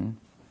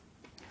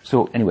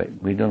 So anyway,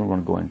 we don't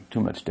want to go in too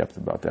much depth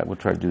about that. We'll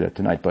try to do that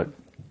tonight, but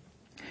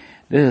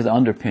this is the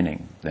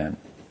underpinning, then.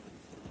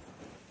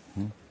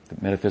 The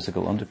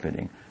metaphysical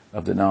underpinning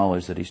of the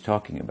knowledge that he's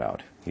talking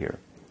about here.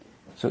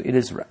 So it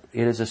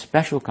is a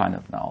special kind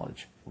of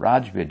knowledge.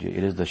 Rajvidya,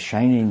 it is the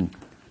shining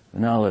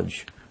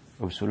knowledge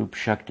of Swarup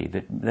Shakti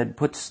that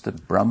puts the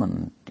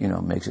Brahman,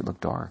 makes it look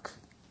dark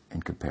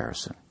in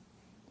comparison.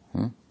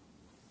 It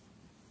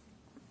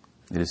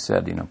is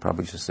said,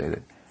 probably should say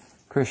that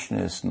Krishna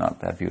is not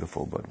that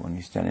beautiful, but when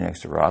he's standing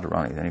next to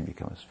Radharani, then he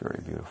becomes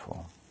very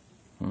beautiful.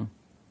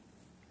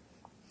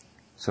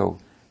 So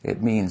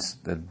it means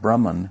that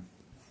Brahman,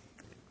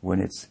 when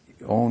its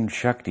own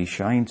Shakti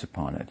shines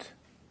upon it,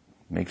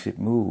 makes it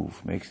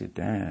move, makes it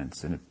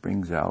dance, and it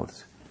brings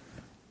out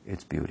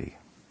its beauty.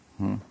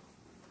 And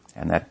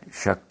that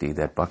Shakti,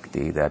 that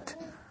Bhakti, that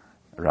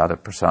Radha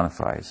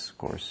personifies, of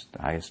course,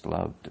 the highest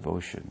love,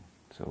 devotion.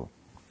 So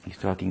he's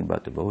talking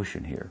about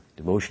devotion here.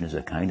 Devotion is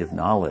a kind of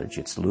knowledge.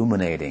 It's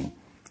illuminating,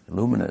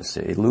 luminous.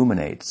 It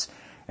illuminates.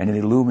 And it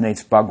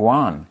illuminates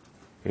Bhagwan.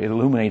 It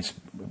illuminates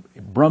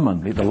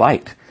Brahman, the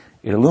light.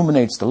 It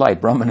illuminates the light.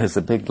 Brahman is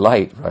the big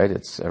light, right?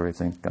 It's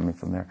everything coming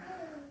from there.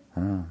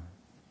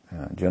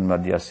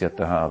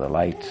 Janmadhyasyataha, the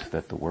light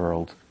that the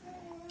world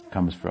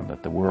comes from,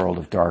 that the world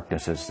of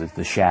darkness is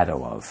the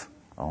shadow of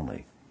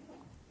only.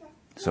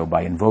 So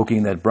by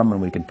invoking that Brahman,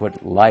 we can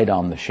put light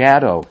on the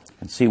shadow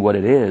and see what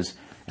it is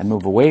and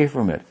move away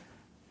from it.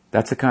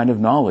 That's a kind of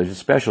knowledge. It's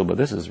special, but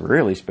this is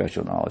really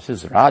special knowledge.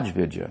 This is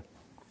Rajvidya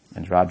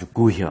and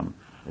Rajguhyam.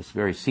 It's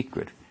very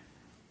secret.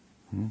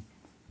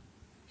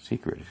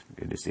 Secret.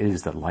 It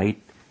is the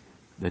light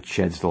that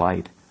sheds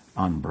light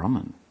on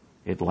Brahman.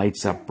 It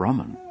lights up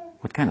Brahman.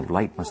 What kind of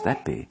light must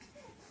that be?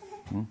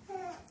 You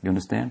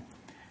understand?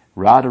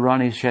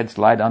 Radharani sheds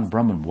light on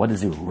Brahman. What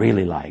is it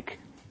really like?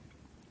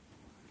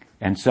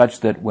 And such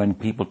that when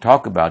people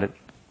talk about it,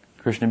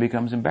 Krishna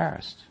becomes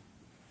embarrassed.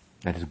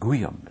 That is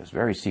Guhyam. That's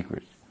very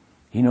secret.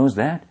 He knows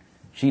that.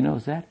 She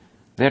knows that.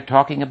 They're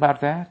talking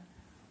about that.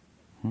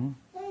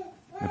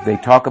 If they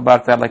talk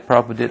about that like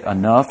Prabhupada did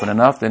enough and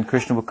enough, then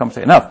Krishna will come and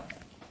say, enough.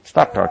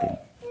 Stop talking.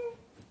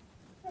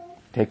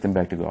 Take them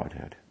back to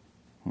Godhead.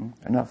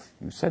 Enough.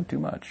 You said too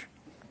much.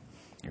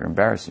 You're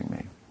embarrassing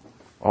me.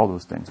 All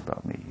those things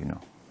about me,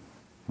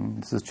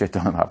 This is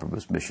Chaitanya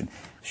Mahaprabhu's mission.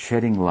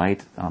 Shedding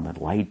light on the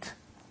light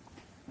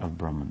of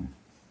Brahman.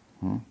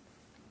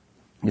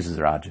 This is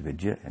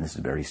Rajavidya, and this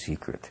is very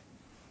secret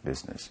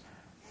business.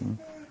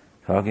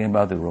 Talking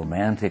about the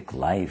romantic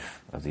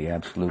life of the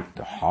Absolute,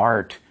 the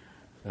heart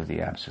of the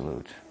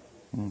Absolute.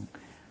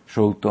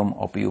 Shrotam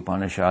api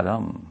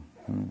upanishadam.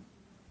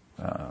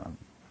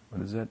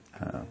 What is it?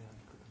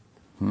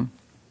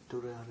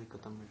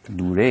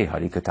 Dure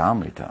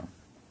harikatamritam.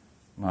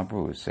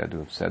 Mahaprabhu is said to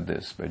have said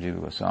this by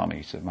Jiva Goswami.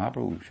 He said,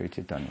 Mahaprabhu, Sri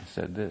Chaitanya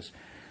said this.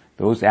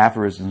 Those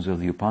aphorisms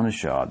of the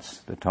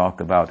Upanishads that talk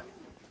about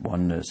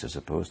oneness as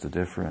opposed to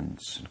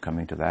difference, and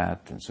coming to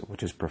that, and so,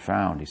 which is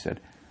profound, he said,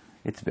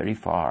 it's very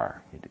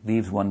far. It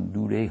leaves one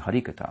dure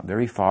harikata,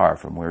 very far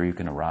from where you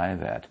can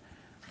arrive at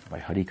by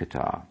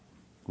harikata,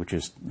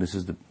 this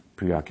is the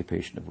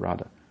preoccupation of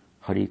Radha.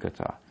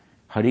 Harikata.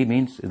 Hari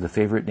means the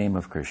favorite name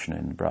of Krishna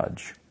in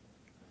Braj.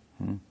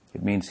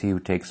 It means he who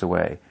takes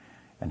away,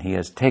 and he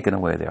has taken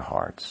away their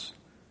hearts.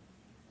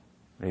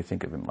 They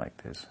think of him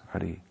like this,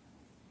 Hari.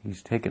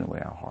 He's taken away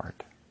our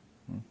heart.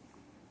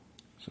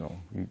 So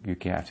you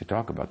can't have to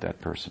talk about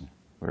that person.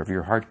 Wherever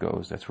your heart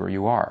goes, that's where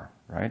you are,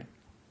 right?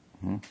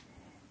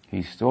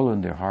 He's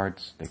stolen their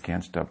hearts. They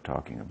can't stop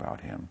talking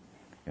about him.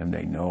 And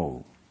they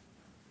know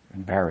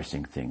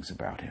embarrassing things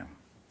about him.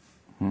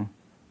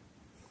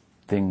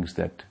 Things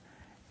that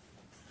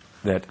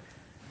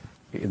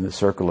in the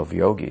circle of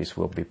yogis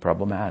will be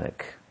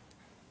problematic.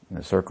 In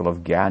the circle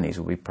of jnanis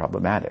will be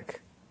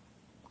problematic.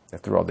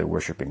 After all, they're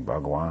worshipping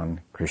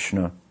Bhagwan,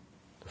 Krishna,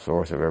 the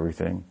source of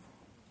everything,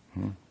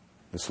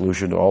 the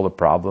solution to all the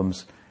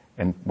problems.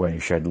 And when you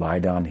shed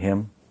light on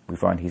him, we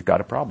find he's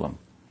got a problem.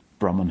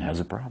 Brahman has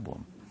a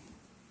problem.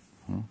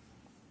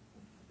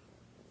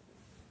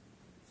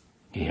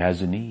 He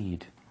has a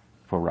need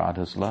for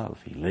Radha's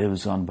love. He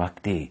lives on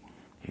bhakti.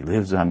 He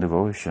lives on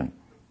devotion.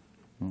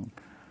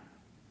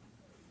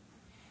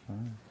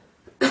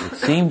 It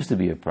seems to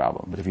be a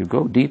problem, but if you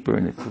go deeper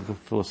in the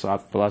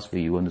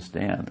philosophy, you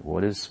understand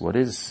what is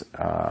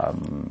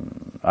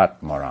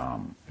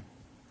Atmaram,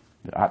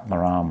 the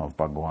Atmaram of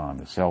Bhagwan,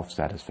 the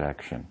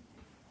self-satisfaction.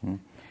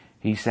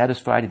 He's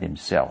satisfied in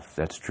himself,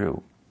 that's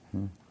true.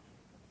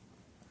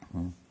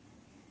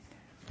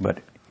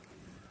 But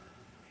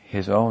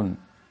his own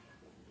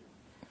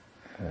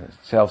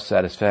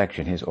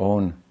self-satisfaction, his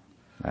own,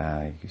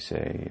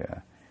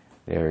 there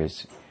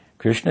is,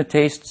 Krishna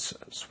tastes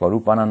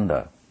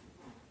Swarupananda,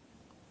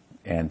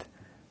 and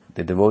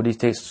the devotees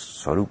taste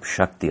Swarup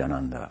Shakti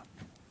Ananda.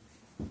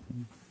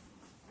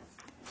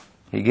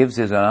 He gives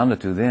his Ananda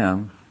to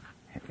them,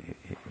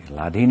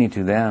 Ladini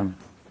to them,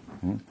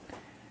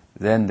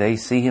 then they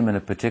see him in a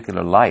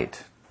particular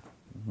light,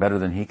 better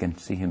than he can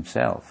see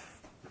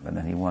himself, and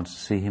then he wants to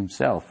see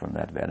himself from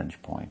that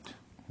vantage point.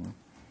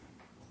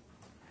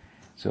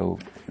 So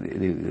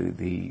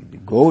the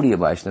Gaudiya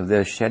Vaishnava,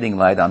 they're shedding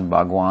light on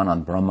Bhagwan,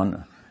 on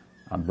Brahman,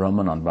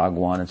 on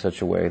Bhagwan in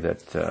such a way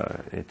that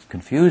it's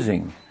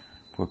confusing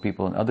for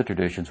people in other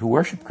traditions who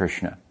worship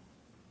Krishna.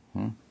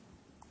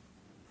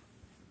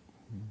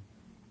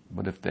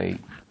 But if they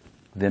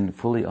then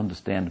fully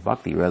understand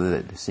bhakti, rather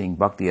than seeing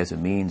bhakti as a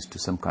means to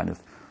some kind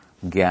of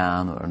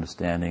gyan or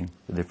understanding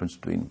the difference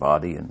between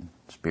body and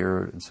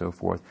spirit and so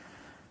forth,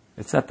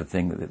 it's not the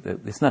thing,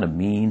 it's not a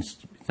means,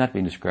 it's not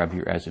being described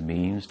here as a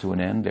means to an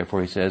end.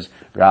 Therefore he says,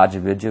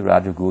 Rajavidya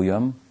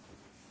Rajaguyam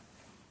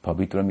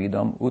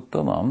Pavitramidam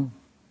Uttamam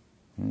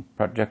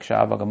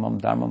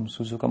Prajakshavagam Dharmam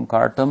Susukam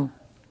Kartam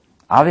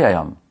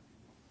Avyayam.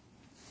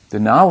 The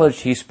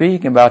knowledge he's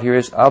speaking about here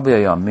is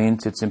avyayam,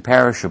 means it's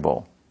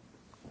imperishable.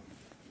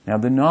 Now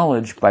the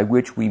knowledge by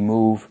which we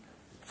move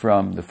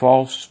from the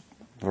false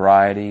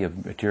variety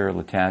of material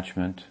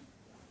attachment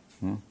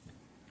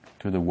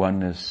to the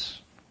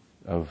oneness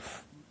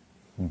of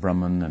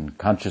Brahman and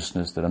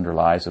consciousness that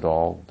underlies it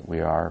all, that we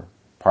are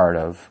part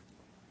of,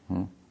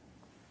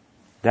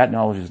 that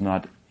knowledge is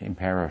not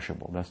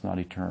imperishable, that's not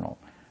eternal.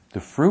 The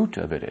fruit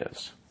of it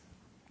is.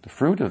 The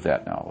fruit of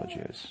that knowledge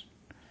is.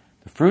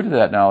 The fruit of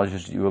that knowledge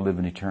is that you will live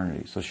in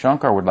eternity. So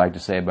Shankar would like to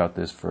say about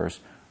this verse,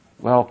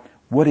 well,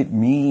 what it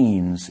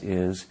means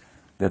is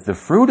that the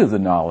fruit of the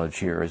knowledge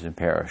here is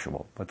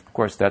imperishable. But of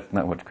course that's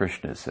not what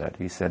Krishna said.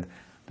 He said,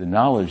 the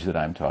knowledge that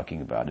I'm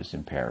talking about is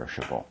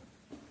imperishable.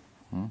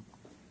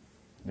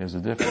 There's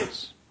a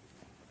difference.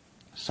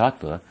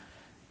 Sattva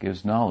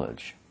gives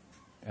knowledge,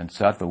 and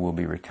sattva will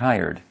be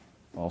retired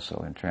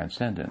also in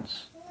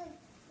transcendence.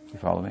 You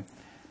follow me?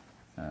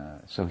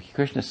 So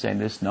Krishna is saying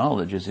this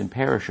knowledge is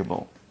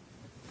imperishable.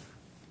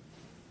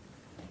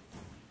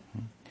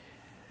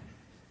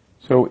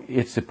 So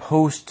it's a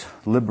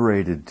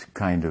post-liberated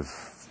kind of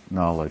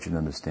knowledge and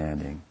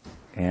understanding,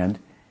 and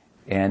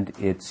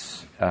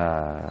it's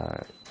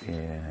kartam,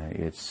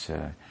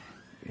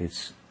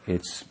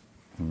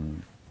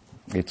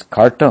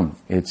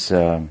 it's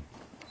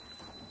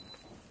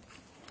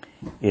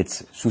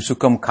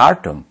susukam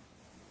kartam,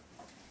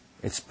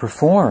 it's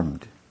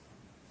performed.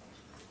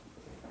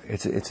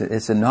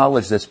 It's a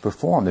knowledge that's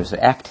performed. There's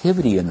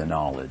activity in the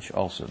knowledge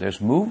also. There's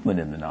movement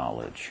in the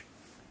knowledge.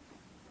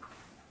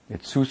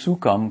 It's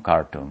susukam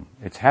kartam.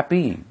 It's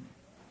happy,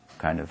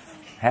 kind of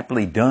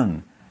happily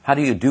done. How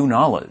do you do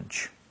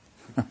knowledge?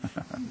 You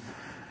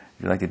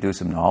like to do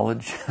some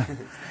knowledge?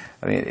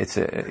 I mean, it's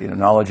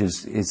knowledge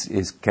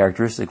is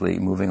characteristically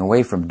moving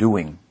away from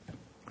doing,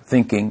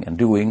 thinking and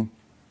doing,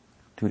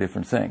 two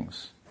different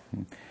things.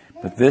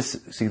 But this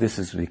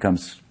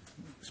becomes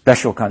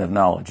special kind of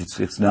knowledge.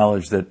 It's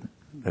knowledge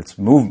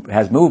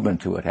has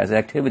movement to it, has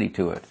activity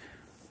to it.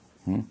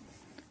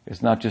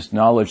 It's not just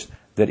knowledge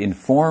that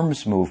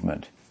informs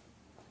movement,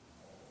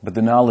 but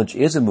the knowledge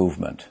is a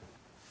movement.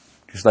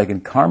 Just like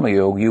in karma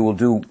yoga, you will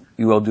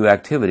do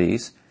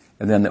activities,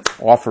 and then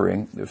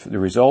the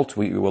results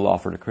you will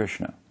offer to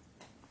Krishna.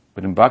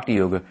 But in bhakti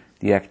yoga,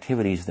 the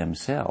activities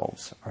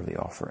themselves are the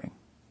offering.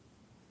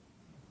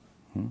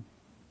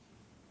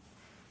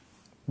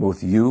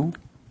 Both you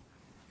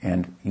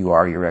and you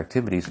are your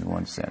activities in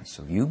one sense.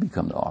 So you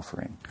become the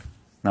offering.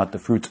 Not the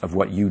fruits of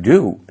what you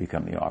do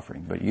become the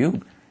offering, but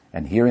you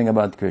and hearing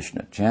about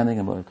Krishna, chanting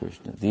about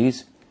Krishna.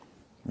 These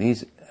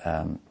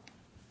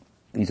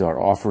are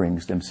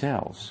offerings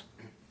themselves.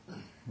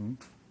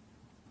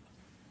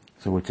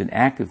 So it's an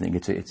active thing.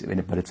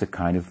 But it's a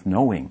kind of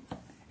knowing,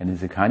 and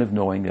it's a kind of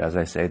knowing, as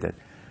I say, that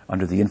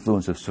under the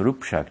influence of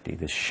Sarup Shakti,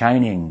 it's a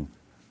shining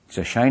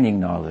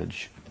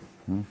knowledge,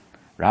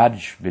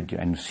 Raj Vidya,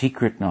 and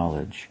secret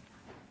knowledge.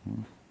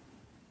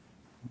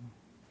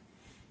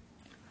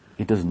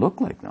 It doesn't look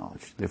like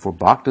knowledge. Therefore,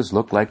 bhaktas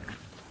look like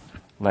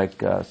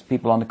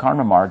people on the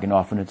karma marg, and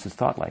often it's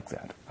thought like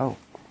that.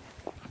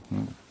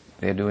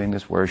 They're doing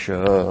this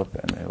worship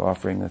and they're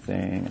offering the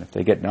thing, and if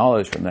they get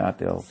knowledge from that,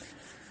 they'll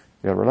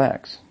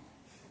relax.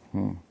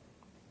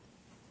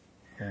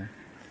 Okay.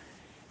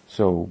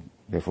 So,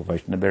 therefore,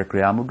 Vaishnava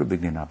Kriyamudra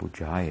Vignana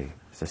Pujaye.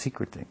 It's a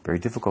secret thing. Very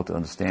difficult to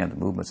understand the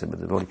movements of the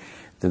devotee.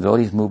 The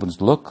devotee's movements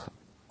look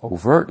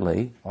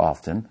overtly,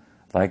 often,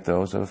 like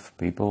those of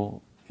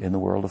people in the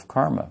world of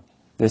karma.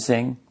 They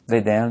sing,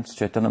 they dance.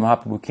 Chaitanya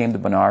Mahaprabhu came to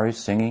Benares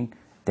singing,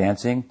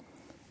 dancing,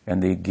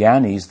 and the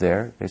Gyanis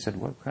there, they said,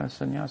 what kind of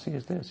sannyasi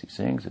is this? He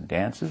sings and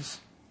dances.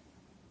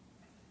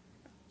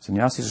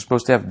 Sannyasis are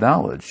supposed to have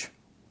knowledge.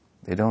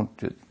 They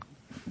aren't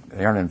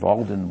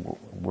involved in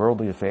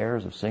worldly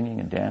affairs of singing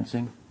and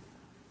dancing.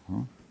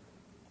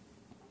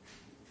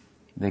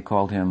 They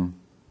called him,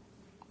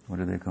 what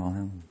did they call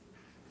him?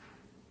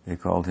 They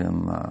called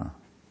him a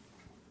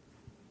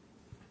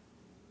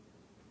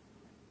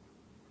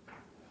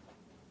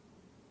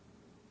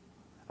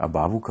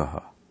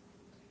babukaha.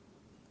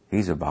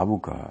 He's a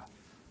babukaha,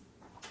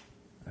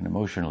 an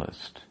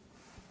emotionalist.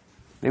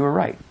 They were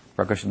right.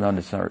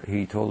 Prakashananda,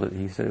 he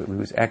said he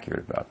was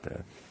accurate about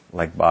that.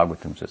 Like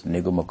Bhagavatam says,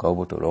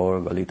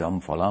 Nigumakavatoror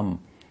galitam phalam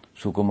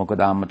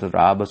sukumakadamata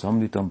rabha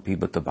samvitam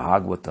pibata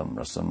bhagavatam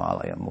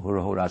rasamalayam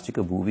muhuraho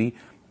rasika bhuvi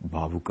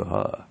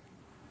bhavukaha.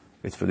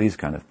 It's for these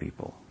kind of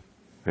people,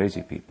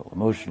 crazy people,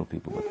 emotional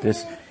people, but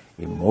this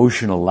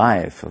emotional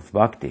life of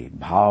bhakti,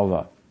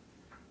 bhava,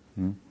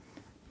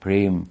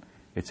 prem,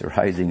 it's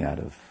arising out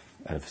of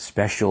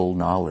special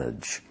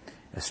knowledge,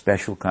 a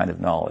special kind of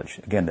knowledge,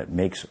 again, that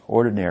makes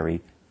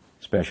ordinary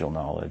special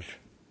knowledge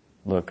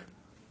look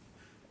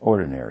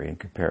ordinary in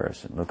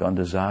comparison, look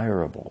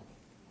undesirable.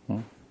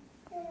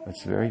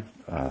 It's a very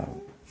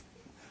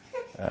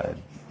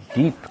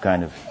deep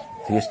kind of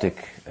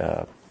theistic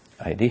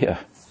idea.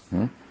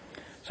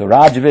 So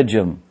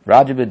Rajavidya,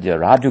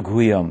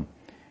 Rajaguyam,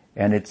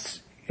 and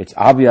it's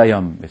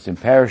abhyayam, it's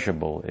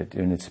imperishable,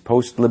 and it's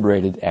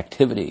post-liberated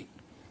activity.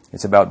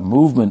 It's about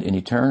movement in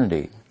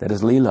eternity. That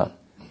is lila.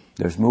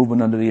 There's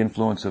movement under the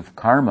influence of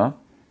karma,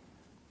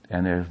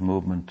 and there's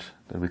movement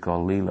that we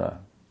call lila.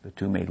 The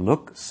two may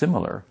look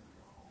similar,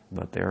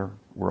 but they're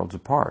worlds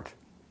apart.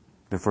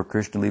 Therefore,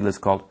 Krishna lila is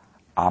called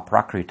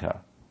aprakrita.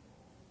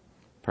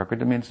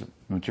 Prakrita means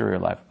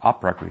material life.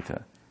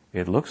 Aprakrita.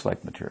 It looks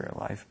like material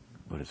life,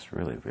 but it's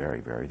really very,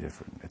 very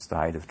different. It's the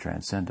height of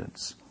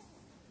transcendence.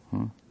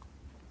 You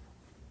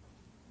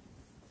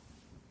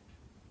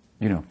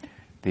know,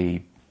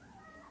 the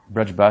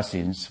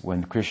Brajbasins,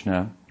 when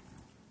Krishna,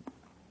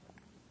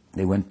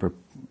 they went for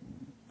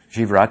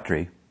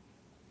Shivratri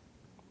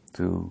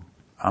to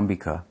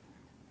Ambika,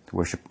 to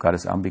worship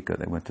Goddess Ambika.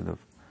 They went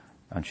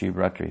on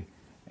Shivratri.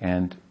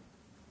 And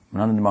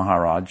Nanda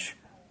Maharaj,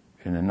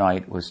 in the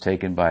night, was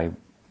taken by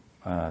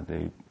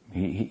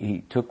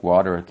he took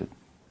water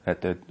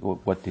at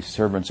what the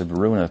servants of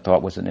Varuna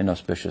thought was an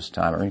inauspicious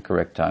time or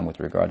incorrect time with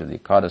regard to the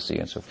Ekadasi,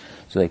 and so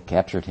they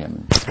captured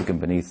him and took him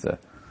beneath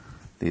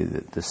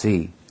the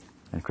sea.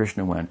 And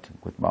Krishna went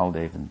with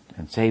Baldev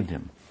and saved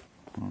him.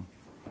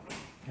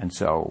 And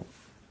so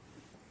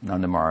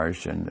Nanda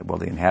Maharaj and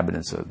the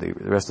inhabitants of the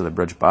rest of the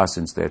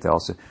Brajbasins, they all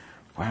said,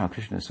 wow,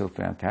 Krishna is so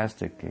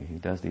fantastic. He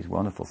does these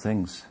wonderful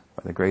things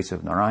by the grace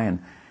of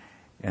Narayan.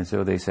 And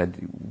so they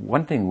said,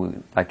 one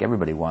thing like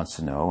everybody wants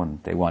to know,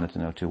 and they wanted to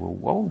know too,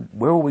 well,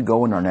 where will we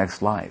go in our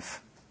next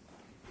life?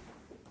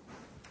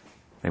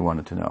 They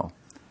wanted to know.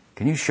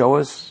 Can you show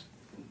us?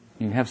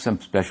 You have some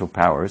special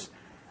powers.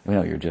 We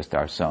know you're just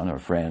our son or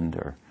friend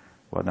or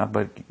whatnot,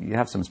 but you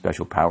have some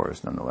special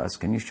powers nonetheless.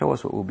 Can you show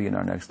us what will be in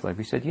our next life?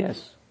 He said,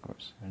 yes, of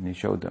course. And he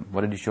showed them.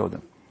 What did he show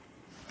them?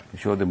 He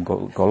showed them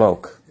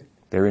Golok.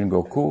 They were in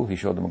Gokul, he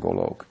showed them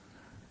Golok.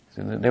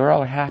 So they were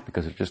all happy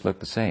because it just looked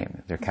the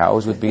same. Their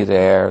cows would be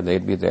there,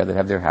 they'd be there, they'd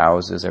have their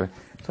houses. So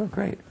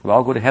great. We'll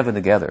all go to heaven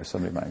together,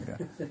 something like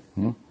that.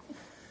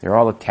 They're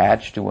all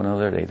attached to one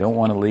another. They don't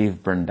want to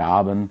leave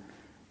Vrindavan.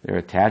 They're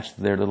attached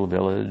to their little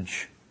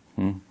village.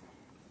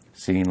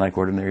 Singing like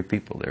ordinary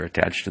people. They're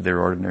attached to their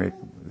ordinary,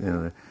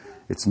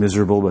 it's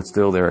miserable, but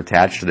still they're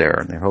attached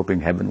there, and they're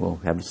hoping heaven will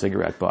have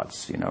cigarette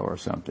butts, or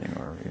something,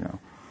 or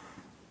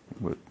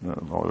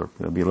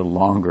it'll be a little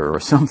longer or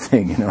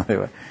something,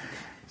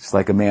 It's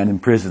like a man in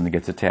prison that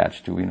gets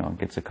attached to,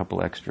 gets a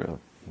couple extra,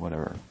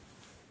 whatever,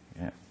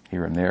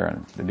 here and there,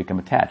 and they become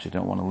attached. They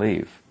don't want to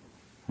leave.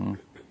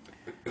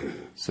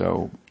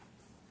 So,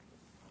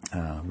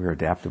 we're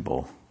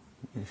adaptable.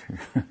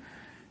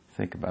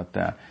 Think about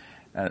that.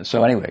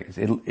 So anyways,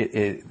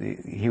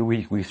 here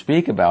we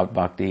speak about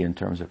bhakti in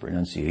terms of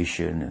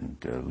renunciation and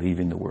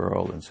leaving the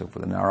world and so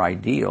forth. And our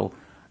ideal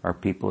are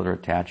people that are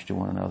attached to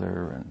one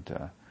another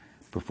and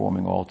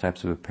performing all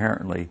types of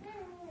apparently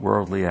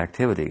worldly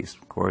activities.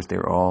 Of course,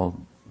 they're all,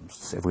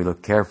 if we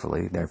look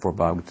carefully, therefore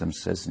Bhagavatam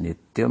says,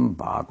 Nityam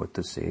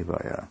Bhagavata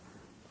Sevaya.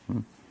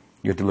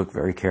 You have to look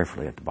very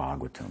carefully at the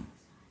Bhagavatam.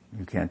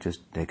 You can't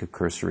just take a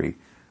cursory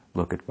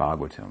look at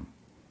Bhagavatam.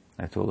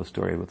 I told a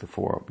story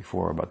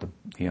before about the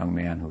young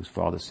man whose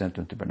father sent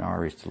him to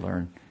Benares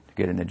to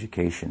get an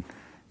education.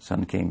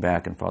 Son came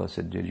back and father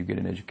said, did you get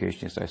an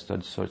education? He said, I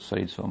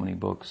studied so many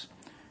books.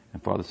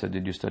 And father said,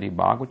 did you study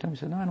Bhagavatam? He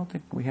said, no, I don't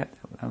think we had,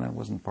 that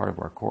wasn't part of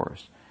our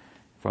course.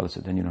 Father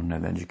said, then you don't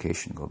have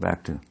education. Go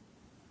back to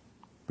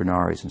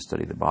Benares and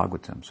study the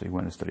Bhagavatam. So he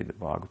went and studied the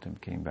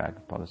Bhagavatam, came back.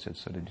 And father said,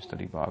 so did you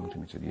study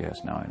Bhagavatam? He said,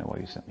 yes, now I know why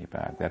you sent me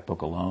back. That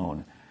book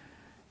alone,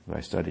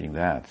 by studying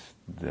that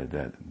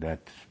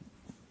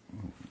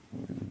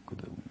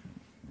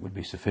would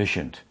be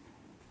sufficient.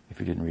 if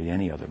you didn't read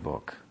any other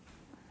book.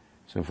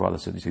 So Father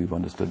said, so you've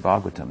understood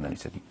Bhagavatam? Then he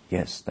said,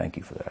 yes, thank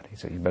you for that. He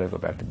said, you better go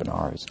back to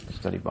Benares and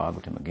study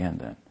Bhagavatam again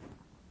then.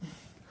 He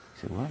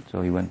said, what?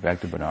 So he went back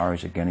to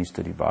Benares again, he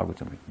studied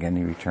Bhagavatam, again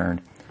he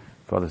returned.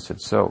 Father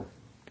said, so,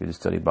 did you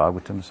study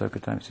Bhagavatam a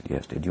second time? He said,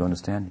 yes. Did you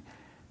understand?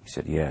 He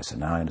said, yes, and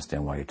now I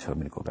understand why you told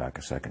me to go back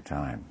a second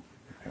time.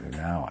 And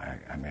now,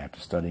 I may have to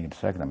study it a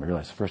second time. I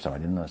realized the first time I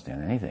didn't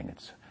understand anything.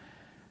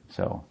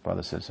 So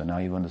Father said, so now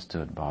you've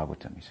understood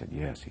Bhagavatam. He said,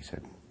 yes. He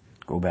said,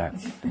 go back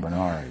to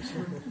Benares,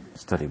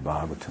 study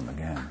Bhagavatam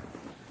again.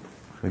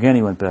 So again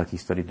he went back, he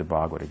studied the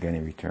Bhagavad, again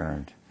he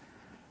returned.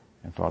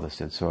 And Father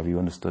said, so have you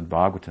understood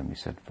Bhagavatam? He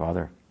said,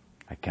 Father,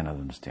 I cannot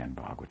understand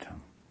Bhagavatam.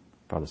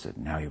 Father said,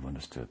 now you've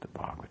understood the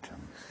Bhagavatam.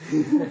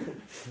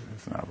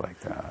 It's not like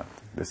that.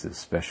 This is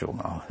special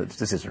knowledge.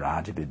 This is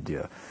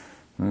Rajavidya.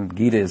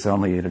 Gita is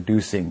only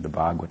introducing the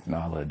Bhagavad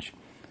knowledge.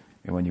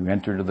 And when you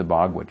enter to the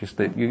Bhagavad,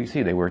 you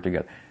see they work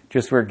together.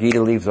 Just where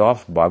Gita leaves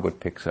off, Bhagavad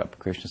picks up.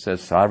 Krishna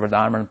says,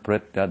 Sarvadharman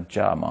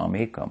prityaja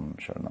mamekam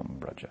sharanam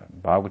braja.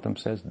 Bhagavatam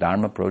says,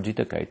 Dharma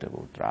projita kaita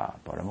utra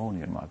paramo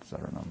nirmat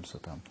saranam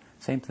satam.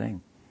 Same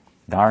thing.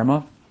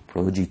 Dharma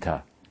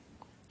projita.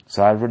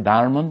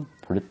 Sarvadharman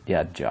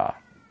prityaja.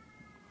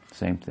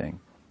 Same thing.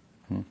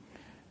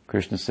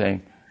 Krishna's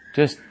saying,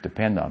 just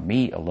depend on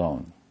me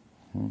alone.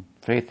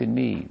 Faith in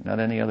me, not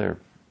any other.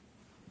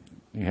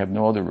 You have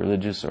no other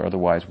religious or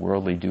otherwise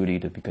worldly duty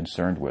to be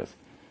concerned with.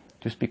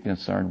 Just be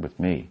concerned with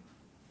me.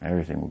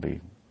 Everything will be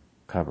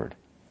covered.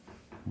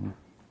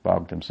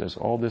 Bhagavatam says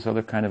all this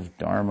other kind of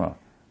dharma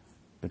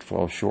that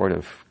falls short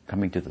of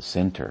coming to the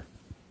center.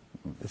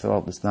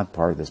 It's not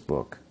part of this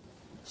book.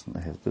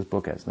 This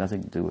book has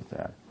nothing to do with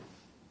that,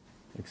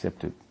 except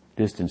to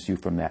distance you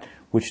from that.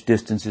 Which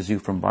distances you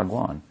from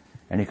Bhagwan?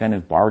 Any kind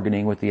of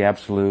bargaining with the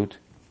Absolute,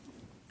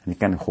 any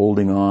kind of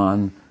holding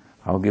on,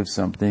 I'll give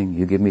something,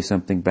 you give me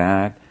something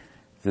back.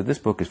 So this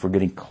book is for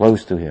getting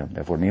close to Him.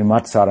 Therefore,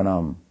 Nimat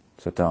Saranam,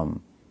 Satam,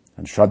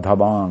 and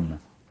Shraddhaban,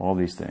 all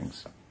these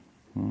things.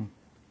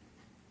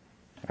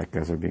 Like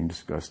as are being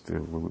discussed, we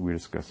were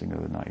discussing the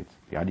other night,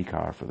 the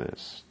adhikar for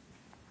this.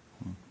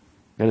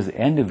 That is the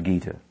end of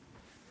Gita.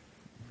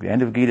 The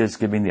end of Gita is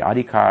giving the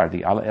adhikar,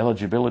 the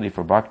eligibility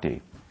for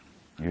bhakti.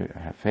 You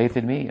have faith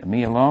in me, and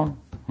me alone,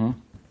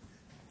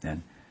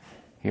 and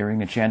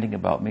hearing and chanting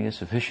about me is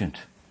sufficient.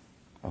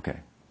 Okay,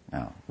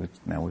 now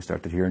we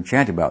start to hear and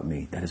chant about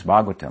me. That is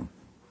Bhagavatam.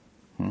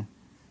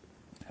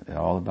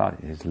 All about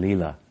it is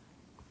Leela.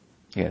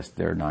 Yes,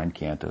 there are 9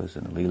 cantos,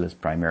 and the Leela is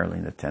primarily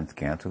in the 10th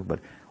canto, but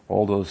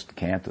all those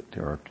cantos,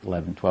 there are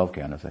 11, 12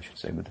 cantos, I should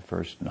say, but the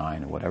first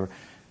 9 or whatever,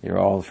 they're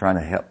all trying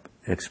to help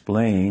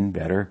explain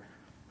better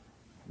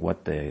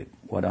what that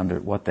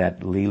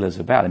Leela is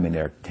about. I mean,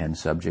 there are 10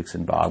 subjects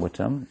in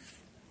Bhagavatam.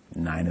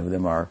 9 of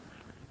them are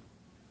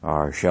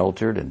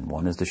sheltered, and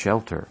 1 is the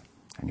shelter.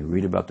 And you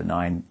read about the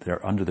 9,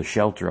 they're under the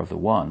shelter of the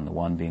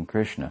one being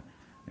Krishna.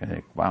 And you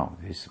think, wow,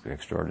 he's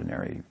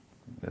extraordinary.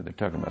 They're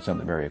talking about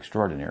something very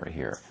extraordinary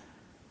here.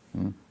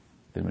 Then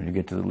when you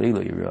get to the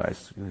Leela, you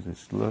realize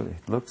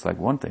it looks like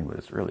one thing, but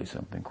it's really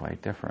something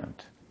quite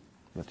different.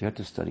 But you have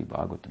to study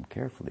Bhagavatam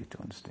carefully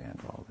to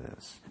understand all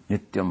this.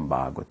 Nityam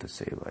Bhagavata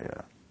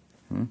Sevaya.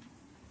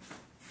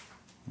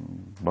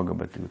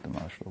 Bhagavati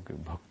Utamashloka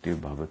Bhakti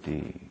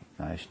Bhavati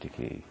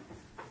Naishtiki.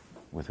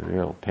 With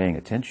real paying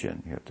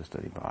attention, you have to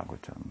study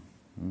Bhagavatam.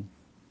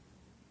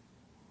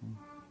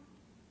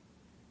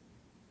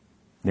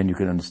 Then you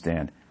can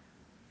understand,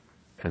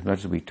 as much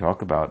as we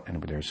talk about,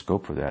 and there's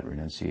scope for that,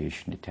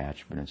 renunciation,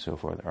 detachment, and so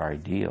forth, our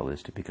ideal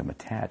is to become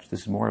attached.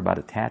 This is more about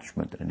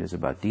attachment than it is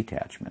about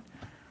detachment.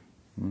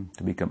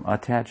 To become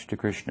attached to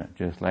Krishna,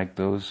 just like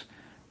those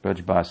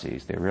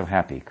Brajbasis. They're real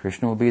happy.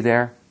 Krishna will be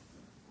there.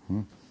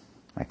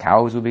 My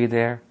cows will be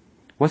there.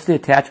 What's the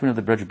attachment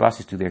of the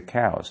Brajbasis to their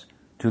cows?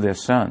 To their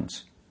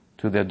sons,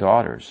 to their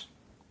daughters,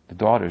 the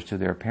daughters to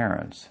their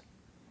parents.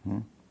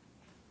 You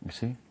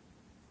see?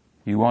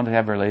 You want to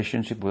have a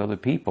relationship with other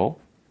people,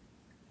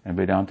 and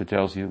Vedanta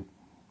tells you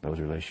those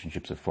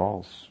relationships are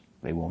false.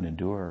 They won't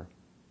endure.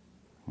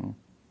 You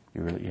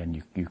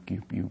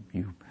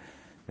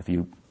if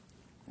you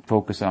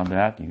focus on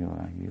that,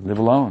 you live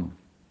alone.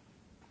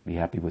 Be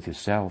happy with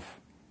yourself.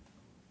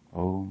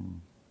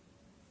 Om.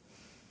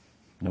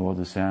 No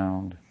other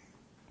sound.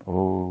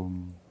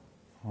 Om.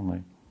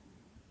 Only.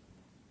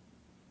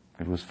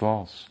 It was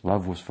false.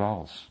 Love was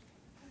false.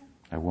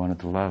 I wanted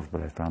to love,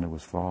 but I found it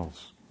was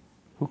false.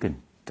 Who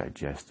can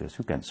digest this?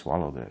 Who can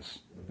swallow this?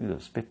 You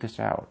spit this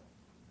out.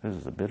 This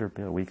is a bitter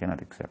pill. We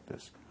cannot accept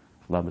this.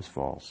 Love is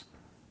false.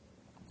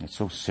 It's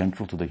so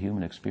central to the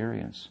human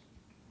experience.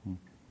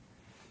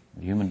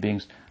 Human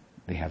beings,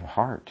 they have a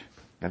heart.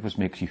 That what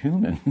makes you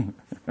human.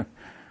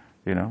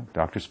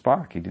 Dr.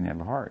 Spock, he didn't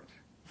have a heart.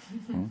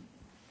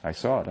 I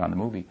saw it on the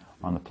movie,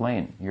 on the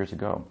plane, years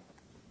ago.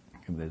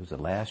 It was the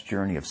last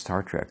journey of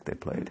Star Trek they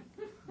played.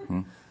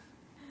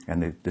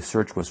 And the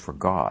search was for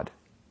God.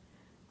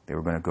 They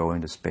were going to go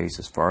into space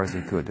as far as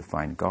they could to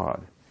find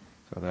God.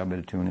 So I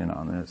better tune in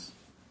on this,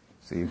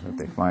 see if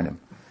they find him.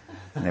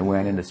 And they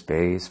went into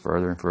space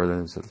further and further.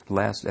 It was the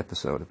last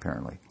episode,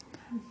 apparently.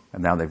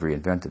 And now they've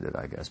reinvented it,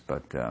 I guess.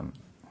 But and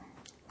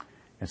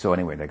so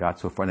anyway, they got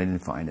so far and they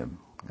didn't find him.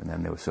 And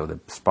then so the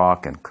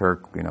Spock and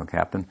Kirk,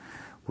 Captain,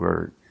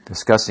 were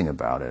discussing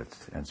about it.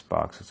 And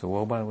Spock said, "So,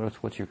 well,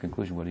 what's your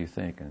conclusion? What do you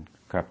think?" And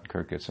Captain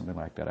Kirk gets something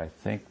like that. I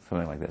think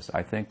something like this.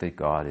 I think that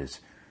God is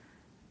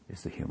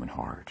the human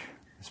heart.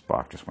 And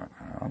Spock just went,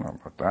 "I don't know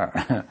about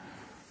that."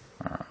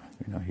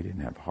 He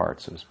didn't have a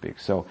heart, so to speak.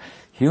 So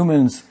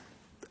humans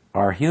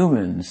are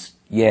humans,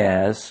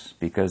 yes,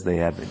 because they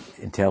have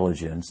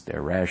intelligence.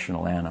 They're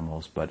rational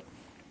animals, but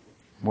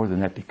more than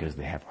that, because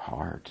they have a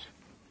heart.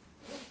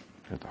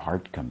 Because the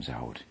heart comes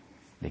out.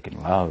 They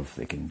can love.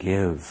 They can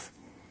give.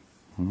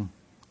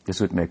 This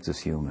is what makes us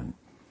human.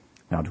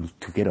 Now,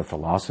 to get a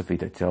philosophy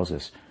that tells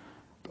us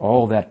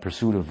all that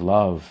pursuit of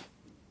love,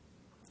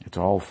 it's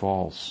all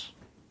false.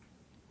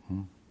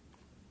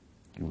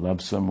 You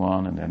love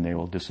someone, and then they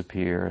will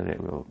disappear.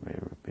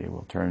 They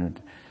will turn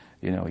into,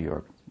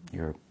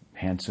 your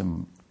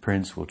handsome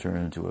prince will turn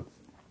into a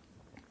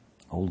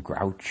old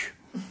grouch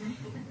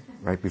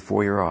right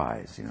before your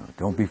eyes.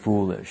 Don't be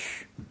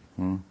foolish.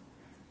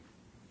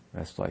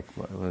 That's like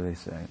what do they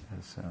say?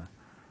 That's,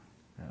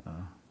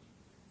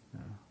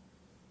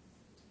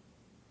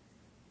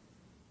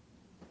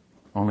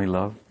 only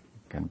love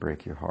can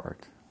break your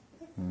heart.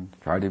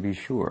 Try to be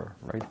sure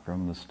right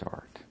from the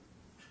start.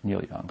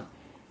 Neil Young.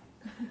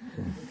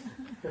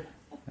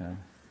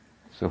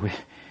 So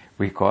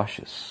we're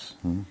cautious.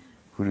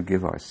 Who to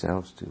give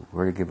ourselves to,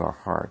 where to give our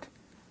heart.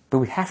 But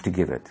we have to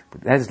give it.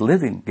 That is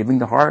living. Giving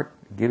the heart,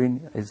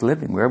 giving is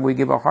living. Wherever we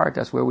give our heart,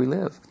 that's where we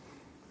live.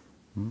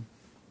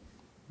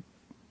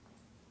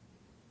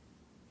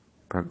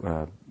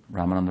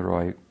 Ramananda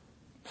Roy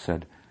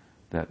said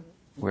that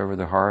wherever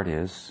the heart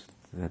is,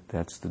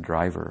 that's the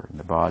driver, and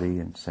the body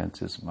and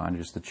senses, mind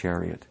is the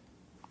chariot.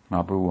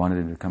 Mahaprabhu wanted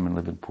him to come and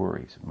live in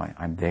Puri. He said,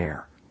 I'm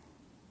there.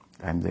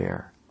 I'm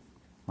there.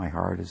 My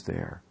heart is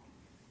there.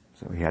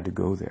 So he had to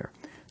go there.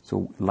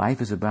 So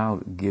life is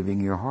about giving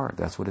your heart.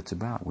 That's what it's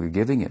about. We're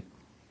giving it.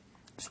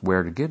 It's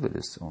where to give it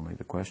is only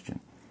the question.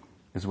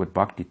 This is what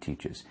Bhakti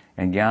teaches.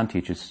 And Gyan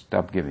teaches,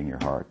 stop giving your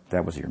heart.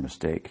 That was your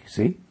mistake.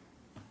 See?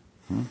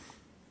 You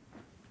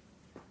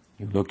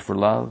looked for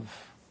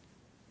love,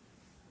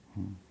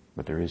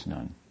 but there is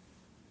none.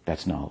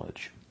 That's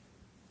knowledge.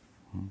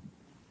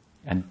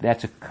 And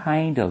that's a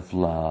kind of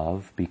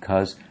love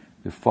because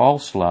the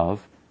false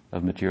love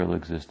of material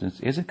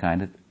existence is a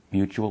kind of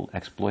mutual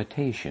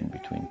exploitation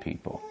between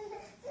people.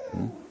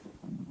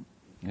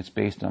 It's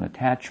based on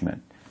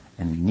attachment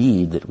and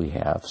need that we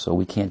have, so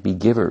we can't be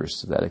givers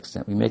to that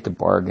extent. We make a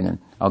bargain and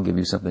I'll give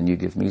you something, you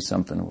give me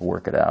something, we'll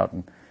work it out.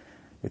 And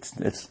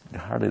it's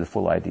hardly the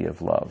full idea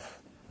of love.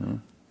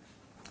 And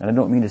I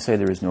don't mean to say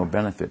there is no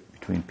benefit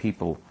between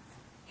people,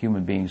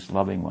 human beings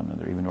loving one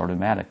another,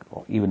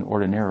 even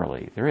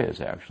ordinarily. There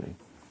is, actually.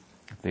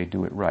 If they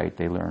do it right,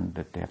 they learn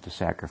that they have to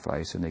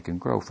sacrifice and they can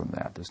grow from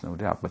that, there's no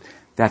doubt. But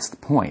that's the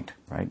point,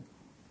 right?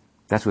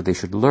 That's what they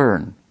should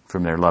learn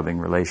from their loving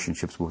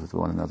relationships with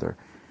one another.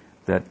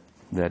 That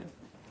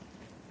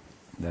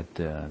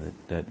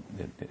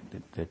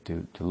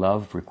to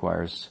love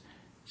requires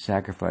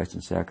sacrifice,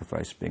 and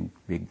sacrifice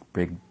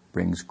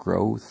brings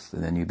growth,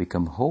 and then you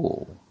become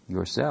whole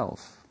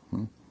yourself.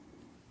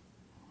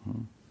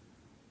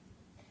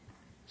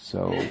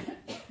 So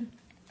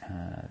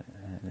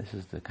this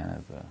is the kind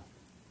of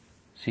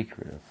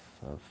secret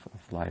of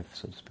life,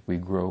 so to speak. We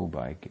grow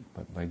by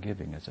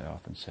giving, as I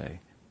often say.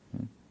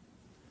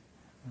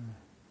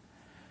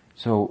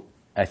 So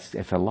a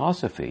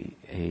philosophy,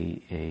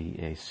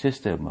 a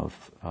system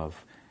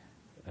of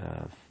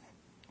the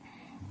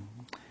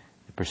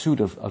pursuit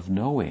of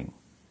knowing,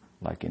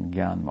 like in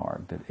Gyan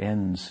Marg, that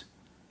ends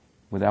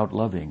without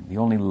loving. The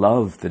only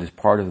love that is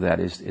part of that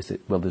is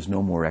that, well, there's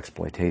no more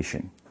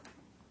exploitation.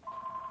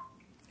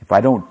 If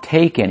I don't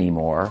take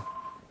anymore,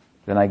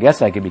 then I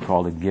guess I could be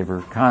called a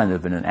giver, kind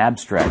of in an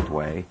abstract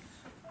way.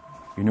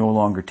 You're no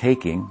longer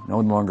taking, no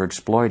longer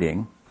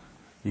exploiting.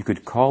 You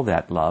could call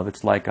that love.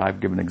 It's like I've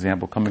given an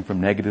example coming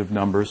from negative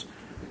numbers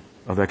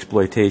of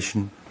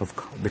exploitation of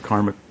the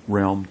karmic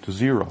realm to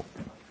zero.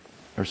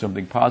 There's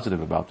something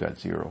positive about that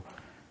zero.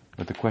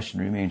 But the question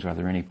remains, are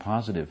there any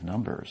positive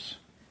numbers?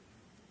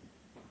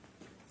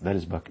 That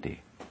is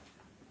bhakti.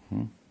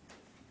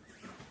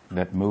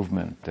 That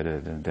movement,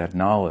 that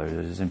knowledge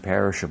that is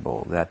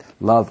imperishable, that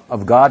love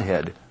of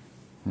Godhead.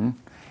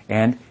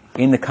 And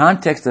in the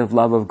context of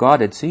love of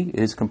Godhead, see, it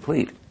is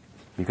complete.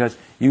 Because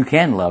you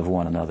can love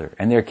one another,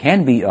 and there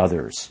can be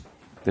others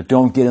that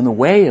don't get in the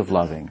way of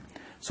loving.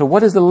 So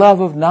what is the love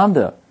of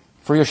Nanda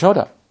for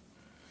Yashoda?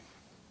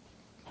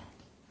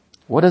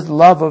 What is the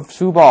love of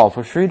Subal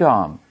for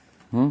Sridham?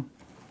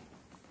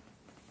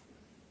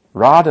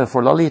 Radha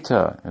for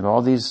Lalita, and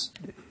all these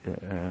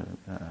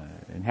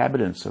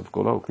inhabitants of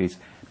Golok, these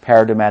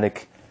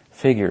paradigmatic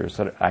figures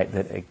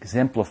that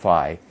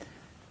exemplify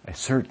a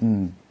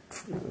certain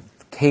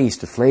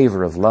taste, a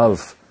flavor of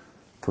love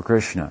for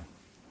Krishna.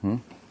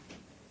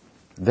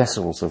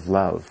 Vessels of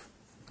love.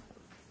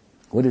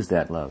 What is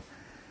that love?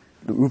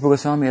 Rupa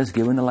Goswami has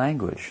given the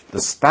language. The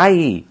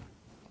stai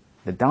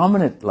The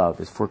dominant love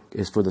is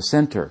for the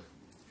center.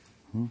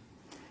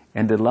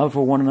 And the love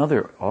for one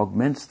another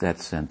augments that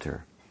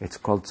center. It's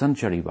called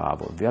sanchari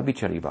bhav or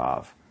vyabhichari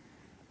bhav.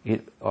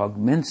 It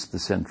augments the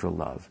central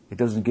love. It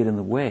doesn't get in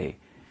the way.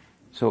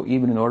 So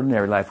even in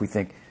ordinary life we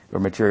think, or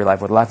material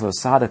life, or the life of a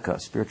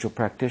sadhaka, spiritual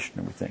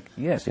practitioner, we think,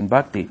 yes, in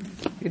bhakti,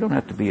 you don't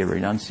have to be a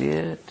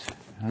renunciate.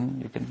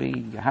 You can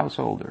be a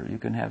householder. You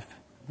can have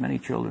many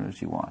children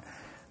as you want.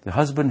 The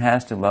husband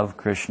has to love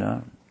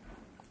Krishna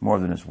more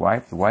than his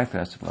wife. The wife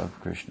has to love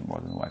Krishna more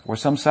than the wife. Or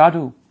some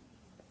sadhu.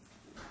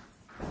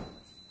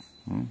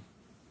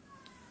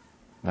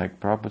 Like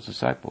Prabhupada's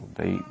disciple.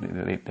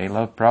 They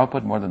love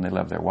Prabhupada more than they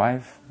love their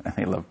wife, and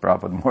they love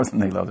Prabhupada more than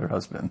they love their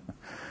husband.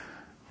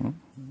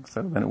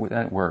 So then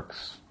it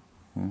works.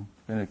 Then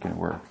it can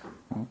work.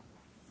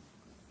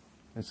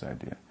 This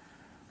idea.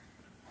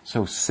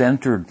 So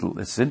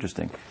it's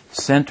interesting.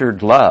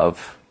 Centered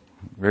love,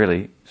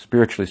 really,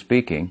 spiritually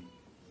speaking,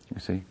 you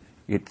see,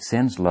 it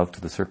sends love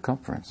to the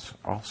circumference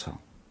also.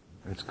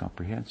 It's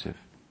comprehensive.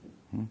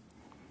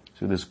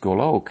 So this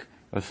golok,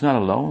 it's not a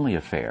lonely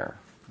affair.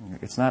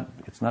 It's not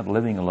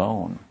living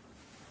alone.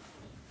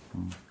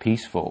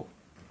 Peaceful.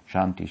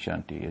 Shanti,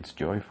 shanti. It's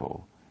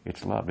joyful.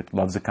 It's love. It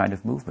love's a kind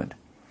of movement.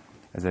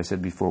 As I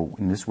said before,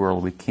 in this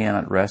world we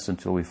cannot rest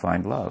until we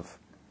find love.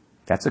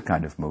 That's a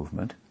kind of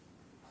movement.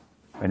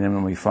 And then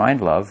when we find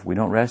love, we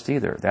don't rest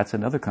either. That's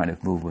another kind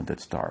of movement that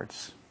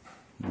starts.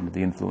 Under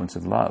the influence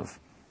of love.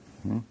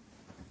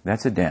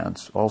 That's a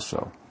dance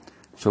also.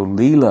 So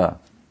lila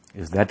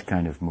is that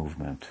kind of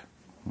movement.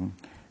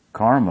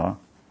 Karma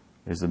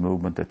is the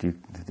movement that you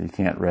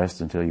can't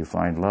rest until you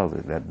find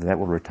love. That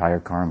will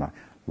retire karma.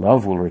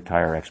 Love will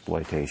retire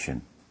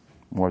exploitation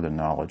more than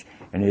knowledge.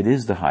 And it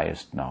is the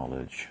highest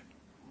knowledge.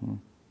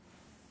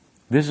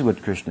 This is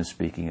what Krishna is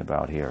speaking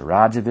about here.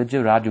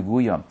 Rajavidya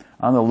Rajaguyam.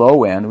 On the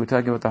low end, we're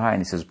talking about the high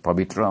end. He says,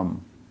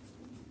 Pavitram,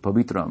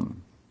 Idam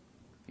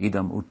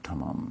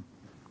Uttamam.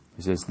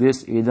 He says,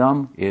 this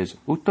Idam is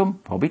Uttam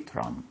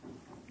Pavitram.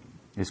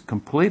 Is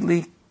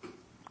completely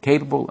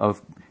capable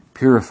of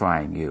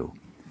purifying you.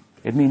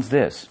 It means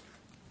this.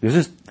 This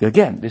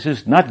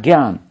is not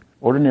Gyan,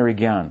 ordinary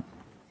Gyan.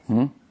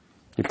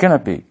 It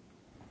cannot be.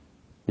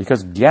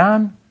 Because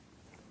Gyan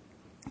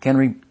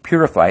can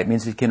purify. It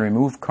means it can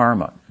remove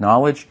karma.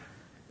 Knowledge,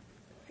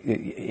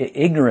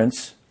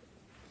 ignorance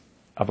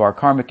of our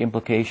karmic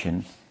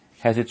implication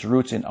has its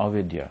roots in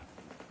avidya,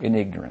 in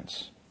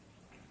ignorance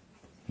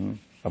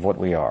of what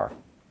we are.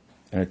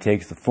 And it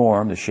takes the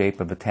form, the shape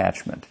of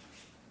attachment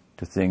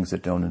to things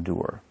that don't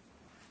endure.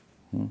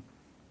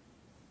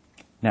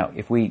 Now,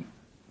 if we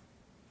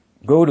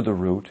go to the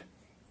root,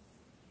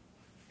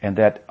 and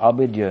that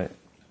avidya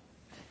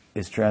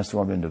is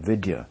transformed into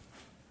vidya,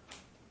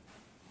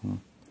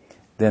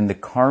 then the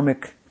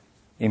karmic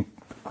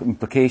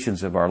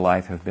implications of our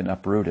life have been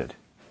uprooted,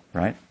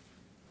 right?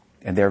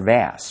 And they're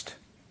vast.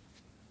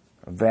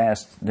 A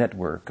vast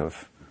network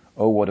of,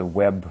 oh, what a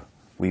web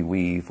we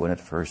weave when at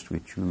first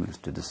we choose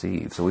to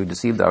deceive. So we've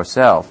deceived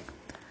ourselves,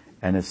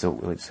 and it's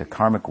a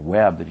karmic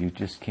web that you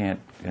just can't,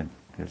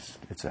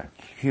 it's a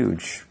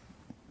huge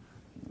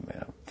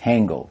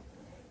tangle,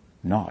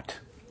 knot.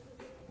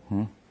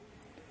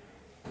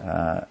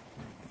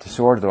 To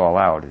sort it all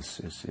out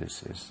is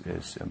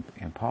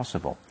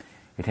impossible.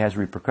 It has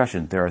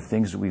repercussions. There are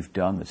things that we've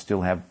done that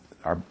still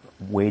are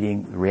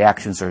waiting. The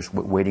reactions are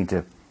waiting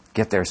to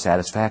get their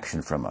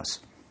satisfaction from us.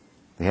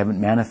 They haven't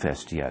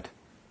manifested yet.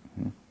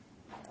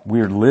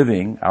 We're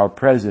living, our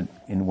present,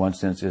 in one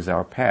sense, is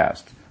our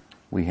past.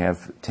 We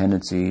have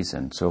tendencies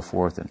and so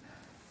forth, and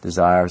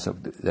desires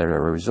that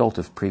are a result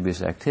of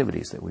previous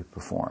activities that we've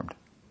performed.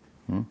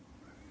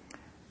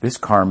 This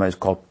karma is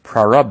called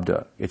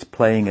prarabdha. It's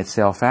playing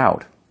itself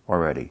out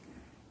already.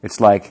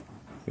 It's like,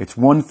 it's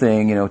one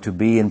thing, to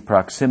be in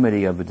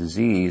proximity of a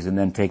disease and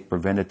then take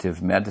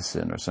preventative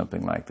medicine or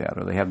something like that.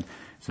 Or they have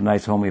some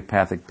nice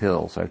homeopathic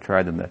pills. I've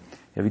tried them.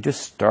 If you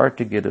just start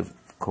to get a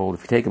cold,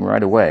 if you take them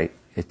right away,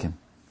 it can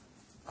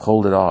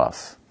hold it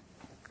off,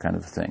 kind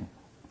of thing.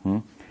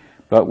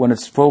 But when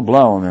it's full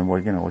blown, then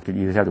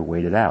you have to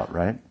wait it out,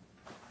 right?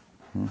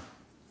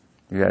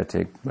 You got to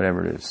take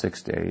whatever it is,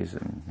 6 days,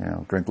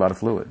 and drink a lot of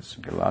fluids,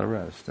 get a lot of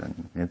rest,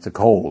 and it's a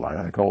cold. I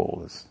got a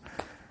cold.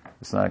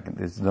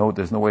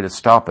 There's no way to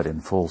stop it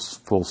in full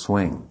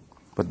swing.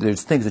 But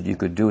there's things that you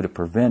could do to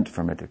prevent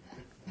from it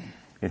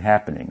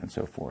happening, and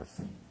so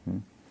forth.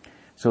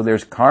 So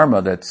there's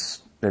karma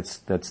that's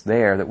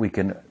there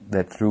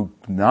that through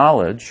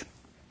knowledge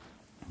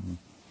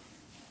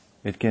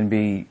it can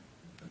be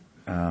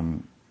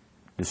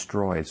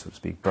destroyed, so to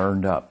speak,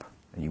 burned up,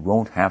 and you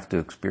won't have to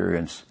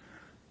experience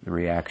the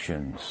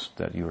reactions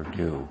that you are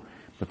due.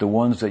 But the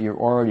ones that you're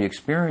already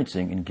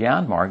experiencing in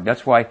Gyan Marg,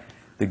 that's why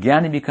the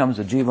Jnani becomes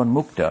a Jivan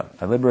Mukta,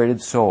 a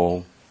liberated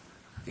soul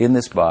in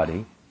this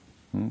body.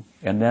 And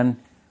then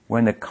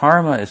when the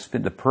karma is, the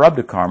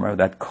Prarabdha karma,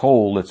 that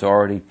coal that's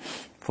already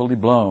fully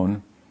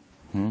blown,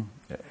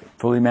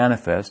 fully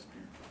manifest,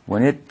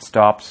 when it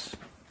stops,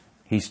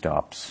 he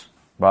stops,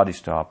 body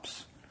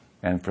stops,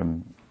 and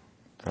from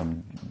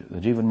From the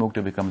Jivan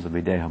Mukta becomes the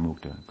Videha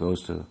Mukta,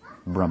 goes to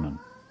Brahman.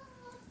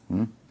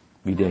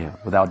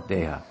 Videha, without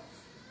Deha,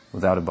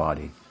 without a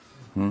body.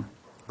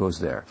 Goes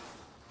there.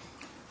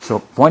 So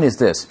point is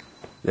this,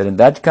 that in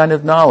that kind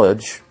of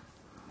knowledge,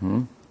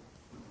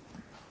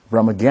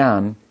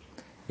 Brahmagyan,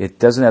 it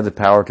doesn't have the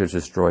power to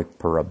destroy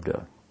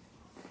Parabdha.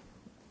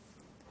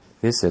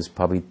 This is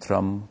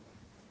Pavitram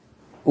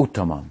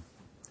Uttamam,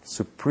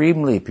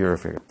 supremely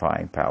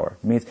purifying power.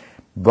 It means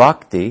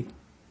Bhakti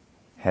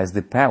has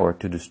the power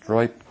to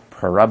destroy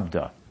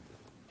Parabdha,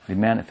 the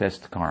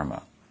manifest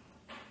karma.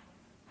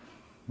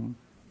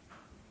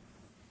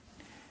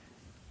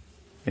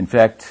 In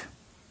fact,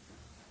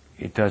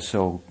 it does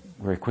so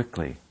very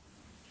quickly.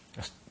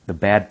 That's the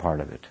bad part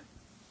of it.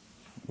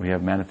 We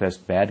have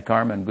manifest bad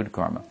karma and good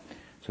karma.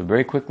 So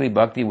very quickly,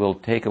 Bhakti will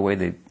take away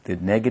the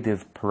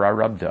negative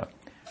prarabdha,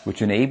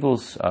 which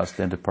enables us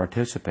then to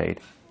participate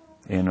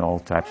in all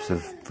types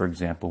of, for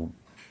example,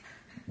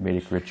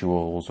 Vedic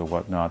rituals or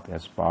whatnot,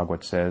 as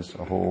Bhagavad says,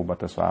 Aho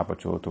Batasapa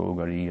Choto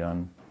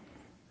Gariyan,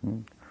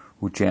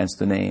 who chants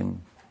the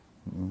name.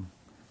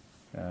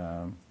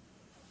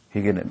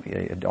 He can,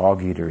 a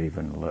dog eater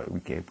even,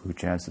 who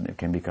chants the name,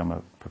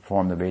 can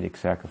perform the Vedic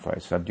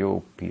sacrifice,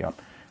 Sadhyo Piyam,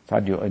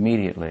 Sadhyo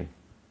immediately.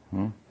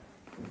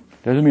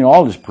 Doesn't mean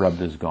all this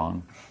prarabdha is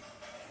gone.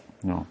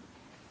 No.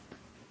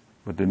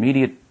 But the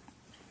immediate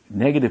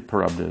negative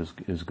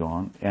prarabdha is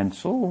gone, and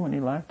so many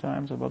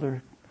lifetimes of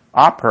other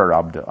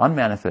aparabdha,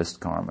 unmanifest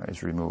karma,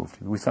 is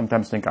removed. We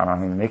sometimes think, I'm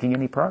not making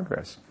any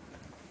progress.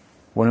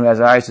 One who has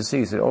eyes to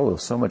see says, oh,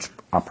 so much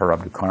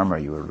aparabdha karma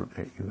you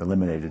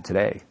eliminated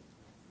today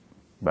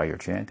by your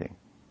chanting.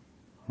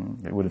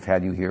 It would have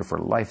had you here for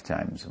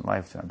lifetimes and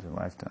lifetimes and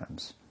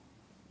lifetimes.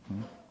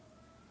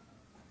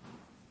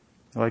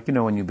 Like,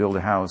 when you build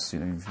a house,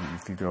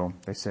 if you go,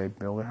 they say,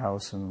 build a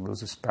house and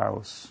lose a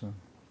spouse.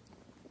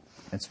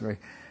 It's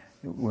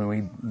when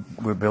we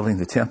were building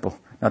the temple,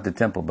 not the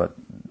temple, but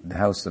the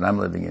house that I'm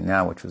living in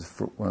now, which was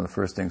one of the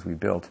first things we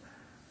built,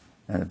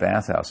 and the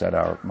bathhouse at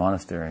our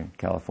monastery in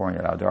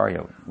California, at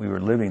Audario, we were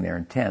living there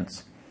in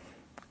tents,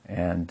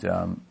 and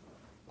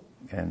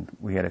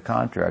we had a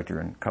contractor,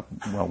 and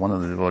one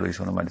of the devotees,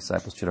 one of my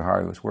disciples,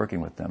 Chidahari, was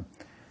working with them.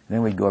 And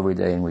then we'd go every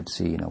day and we'd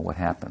see, what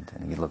happened.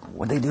 And he'd look,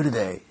 what'd they do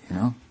today?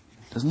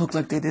 Doesn't look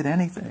like they did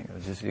anything. It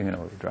was just, it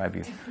would drive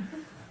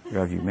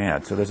you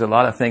mad. So there's a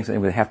lot of things that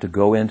would have to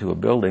go into a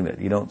building that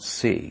you don't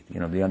see,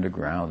 the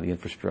underground, the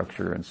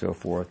infrastructure and so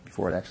forth,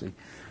 before it actually,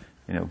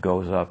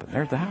 goes up. And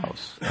there's the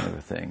house, kind of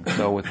a thing.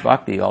 So with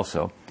bhakti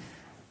also,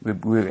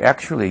 we're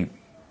actually,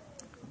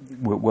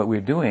 what we're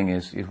doing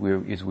is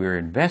we're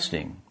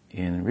investing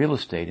in real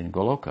estate in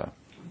Goloka.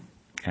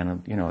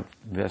 And,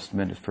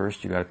 investment at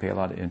first, you got to pay a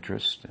lot of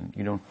interest,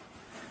 and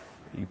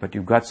but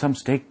you've got some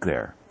stake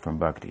there from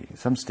bhakti,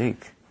 some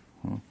stake.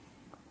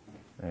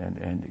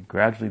 And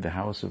gradually the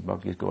house of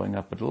bhakti is going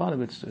up, but a lot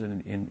of it's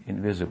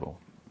invisible.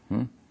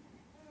 And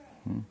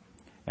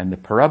the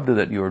parabdha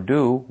that you're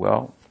due,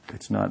 well,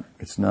 it's not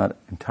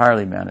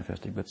entirely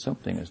manifesting, but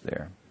something is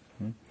there.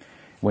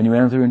 When you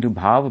enter into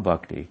bhava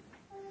bhakti,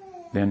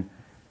 then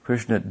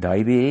Krishna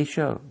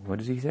Daivesha, what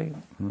does he say?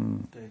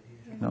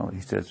 No,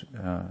 he says,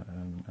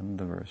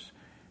 another verse,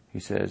 he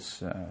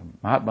says,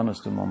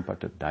 Mahatmanastu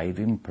mampata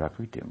daivim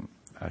prakritim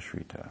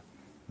ashrita.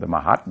 The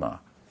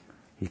Mahatma,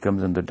 he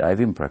comes under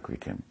daivim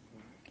prakritim.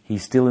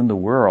 He's still in the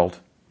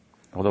world,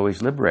 although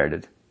he's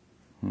liberated,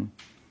 and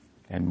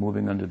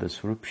moving under the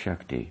Swarup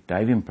Shakti,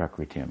 daivim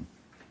prakritim,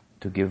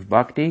 to give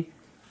bhakti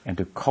and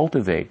to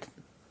cultivate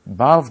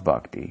bhav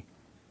bhakti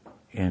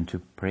and to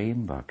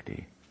prem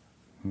bhakti.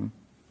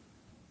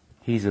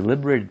 He's a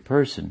liberated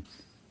person,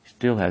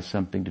 still has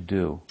something to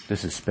do.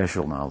 This is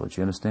special knowledge,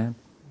 you understand?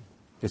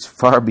 It's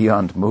far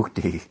beyond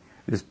mukti.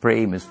 This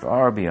prem is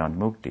far beyond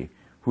mukti.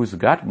 Who's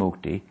got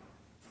mukti,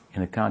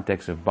 in the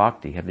context of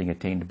bhakti, having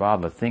attained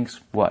bhava, thinks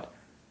what?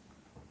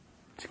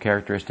 It's a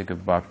characteristic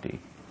of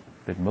bhakti,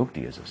 that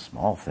mukti is a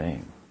small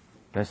thing.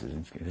 This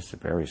is a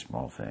very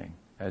small thing.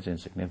 That's an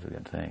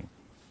insignificant thing.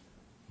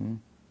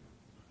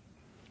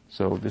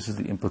 So this is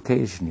the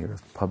implication here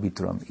of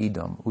pavitram,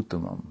 idam,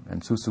 uttamam,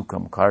 and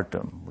susukam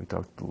kartam. We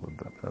talked a little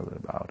bit earlier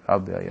about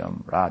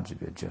avyayam,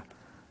 rajavijja,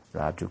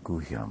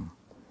 rajaguhyam.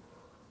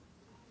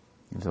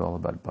 It's all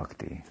about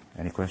bhakti.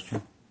 Any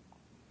question?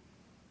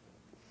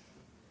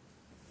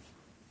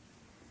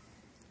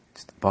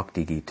 It's the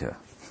Bhagavad-gita.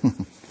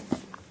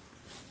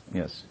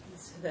 Yes. You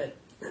said that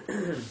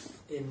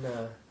in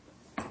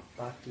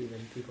bhakti,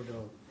 then people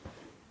don't,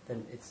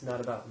 then it's not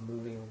about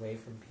moving away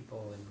from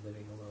people and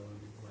living alone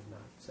and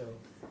whatnot. So,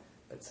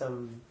 but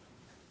some,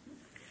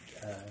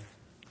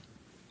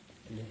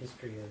 in the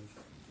history of,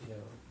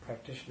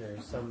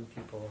 practitioners, some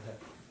people have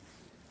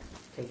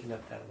taken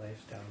up that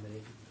lifestyle, many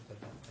people took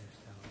up that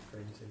lifestyle. For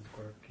instance,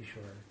 Gaurav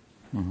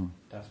Kishore,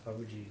 Das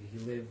Babuji, he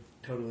lived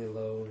totally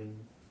alone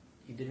and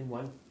he didn't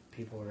want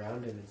people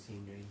around him, it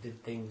seemed. He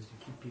did things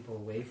to keep people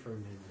away from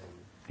him. And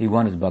He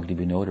wanted Bhakti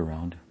Vinod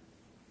around.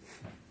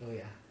 oh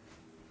yeah.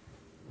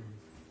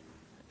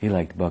 He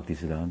liked Bhakti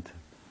Siddhanta.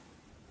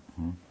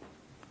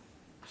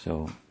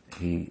 So,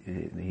 he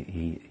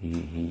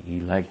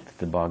liked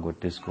the Bhagavad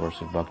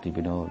discourse of Bhakti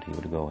Vinod. He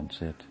would go and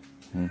sit.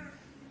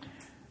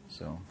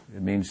 So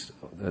it means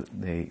that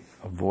they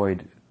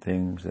avoid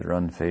things that are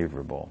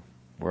unfavorable.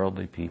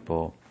 Worldly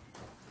people,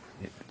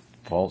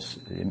 false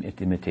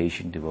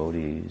imitation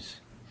devotees,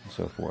 and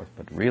so forth.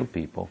 But real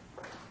people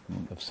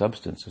of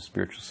substance, of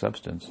spiritual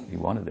substance, he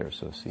wanted their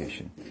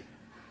association.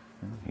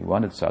 He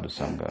wanted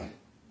sadhusanga.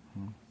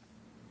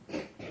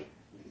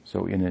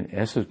 So in an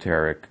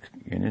esoteric,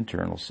 in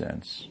internal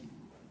sense,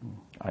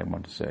 I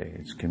want to say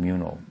it's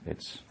communal.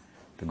 It's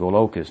the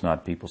Goloka is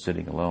not people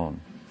sitting alone.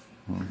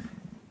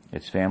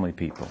 It's family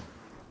people,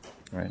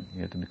 right?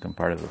 You have to become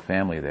part of the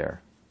family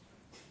there.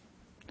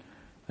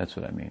 That's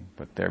what I mean.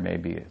 But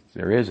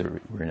there is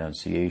a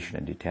renunciation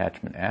and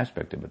detachment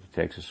aspect of it that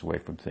takes us away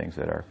from things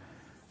that are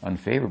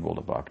unfavorable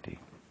to bhakti.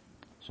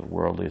 So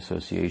worldly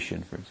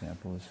association, for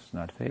example, is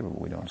not favorable.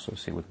 We don't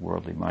associate with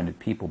worldly-minded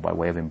people by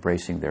way of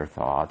embracing their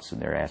thoughts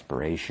and their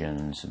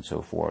aspirations and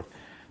so forth.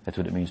 That's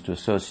what it means to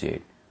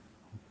associate,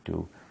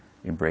 to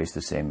embrace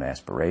the same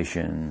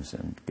aspirations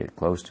and get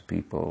close to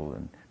people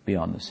and be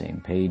on the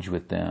same page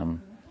with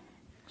them.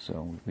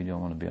 So we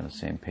don't want to be on the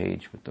same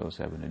page with those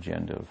who have an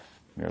agenda of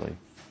merely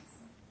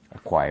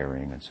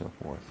acquiring and so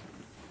forth.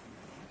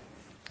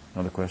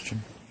 Another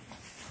question?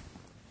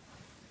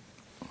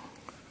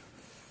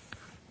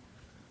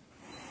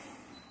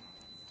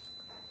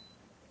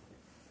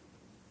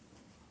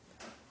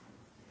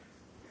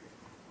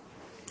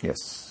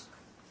 Yes.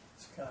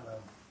 It's kind of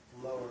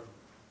lower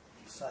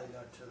side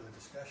note to the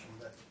discussion,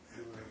 but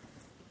we were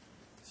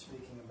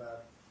speaking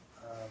about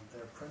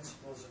there are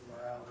principles of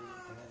morality,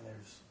 and then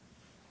there's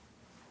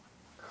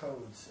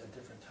codes at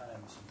different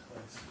times and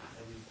places.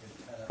 Maybe you could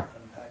kind of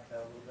unpack that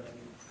a little bit. I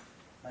mean,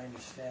 I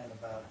understand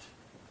about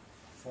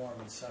form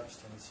and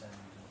substance and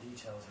the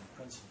details and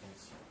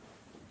principles.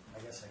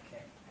 I guess I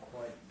can't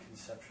quite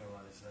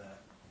conceptualize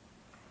that.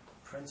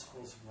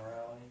 Principles of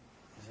morality,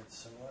 is it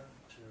similar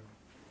to,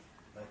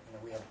 like,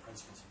 we have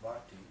principles of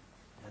bhakti,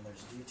 and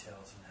there's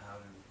details in how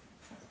to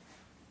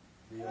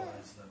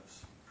realize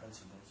those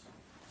principles.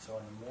 So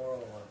on the moral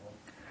level,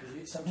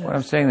 sometimes what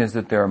I'm saying is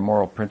that there are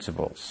moral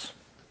principles,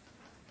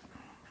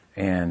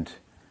 and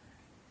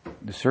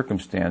the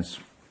circumstance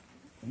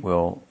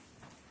will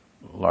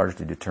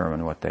largely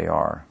determine what they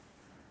are.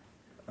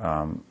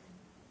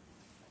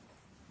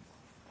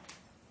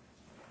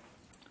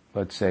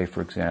 Let's say, for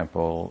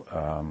example,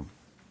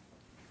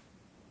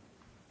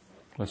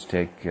 let's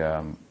take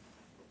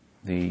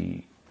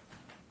the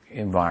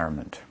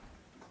environment.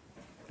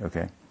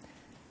 Okay.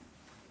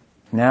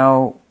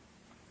 Now,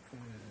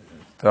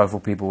 thoughtful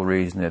people will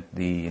reason that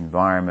the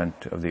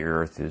environment of the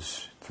earth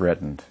is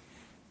threatened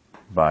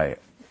by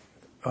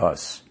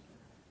us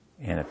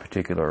in a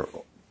particular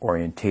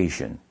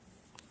orientation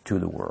to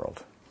the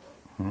world.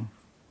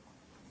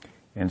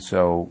 And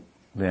so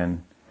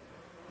then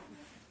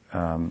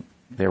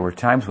there were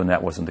times when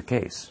that wasn't the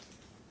case,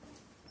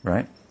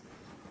 right?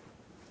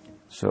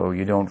 So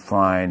you don't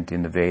find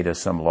in the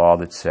Vedas some law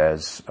that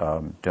says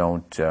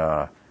don't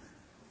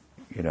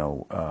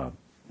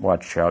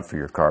watch out for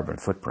your carbon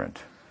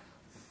footprint,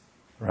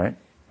 right?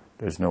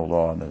 There's no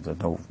law, and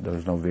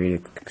there's no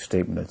Vedic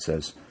statement that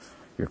says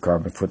your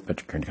carbon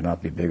footprint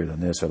cannot be bigger than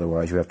this,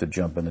 otherwise you have to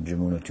jump in the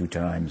Jamuna 2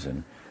 times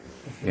and,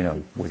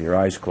 with your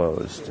eyes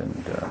closed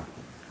and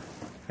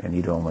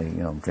eat only,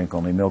 drink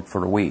only milk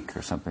for a week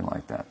or something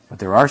like that. But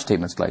there are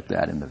statements like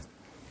that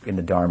in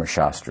the Dharma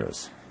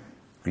Shastras.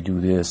 If you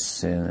do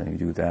this and you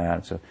do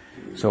that.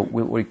 So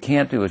what we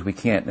can't do is we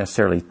can't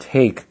necessarily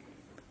take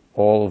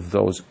all of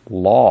those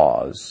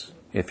laws,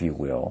 if you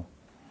will,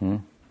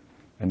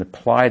 and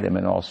apply them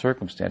in all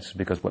circumstances,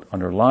 because what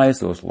underlies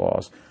those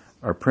laws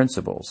are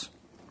principles.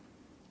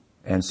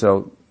 And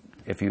so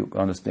if you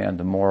understand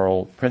the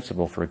moral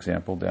principle, for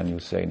example, then you'll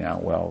say now,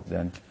 well,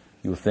 then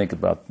you'll think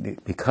about,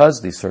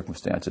 because the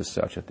circumstance is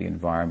such that the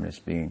environment is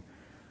being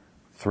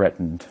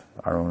threatened,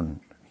 our own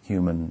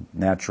human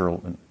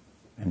natural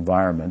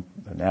environment,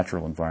 the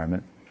natural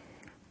environment,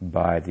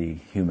 by the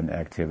human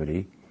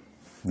activity,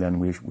 then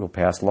we will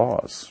pass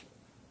laws,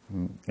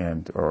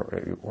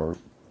 or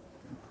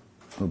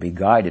we'll be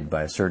guided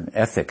by a certain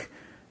ethic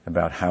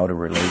about how to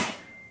relate.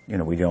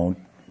 We don't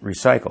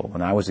recycle.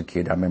 When I was a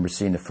kid, I remember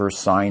seeing the first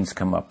signs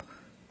come up,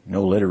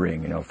 no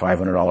littering,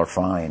 $500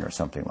 fine or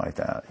something like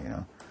that.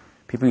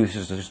 People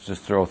used to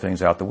just throw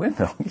things out the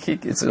window.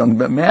 It's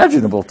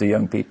unimaginable to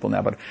young people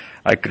now, but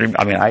I can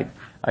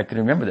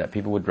remember that.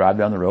 People would drive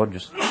down the road and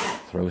just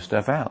throw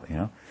stuff out,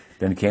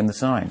 Then came the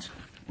signs,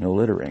 no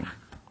littering,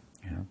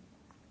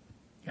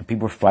 And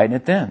people were fighting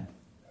it then.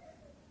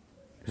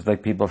 It's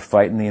like people are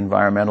fighting the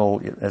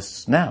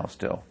environmentalists now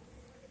still.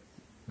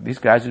 These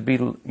guys would be,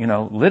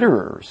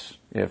 litterers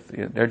if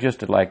they're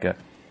just like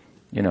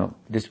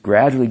just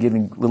gradually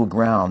giving a little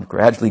ground.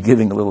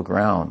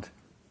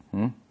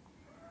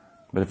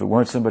 But if it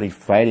weren't somebody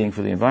fighting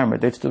for the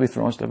environment, they'd still be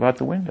throwing stuff out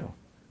the window.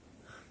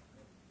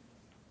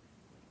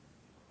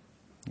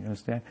 You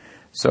understand?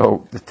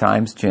 So the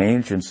times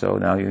change, and so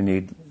now you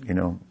need,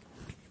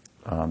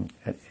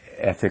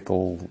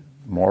 ethical,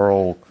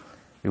 moral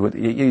You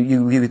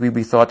would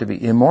be thought to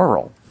be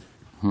immoral,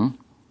 and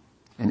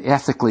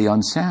ethically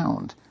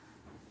unsound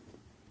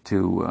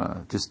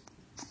to just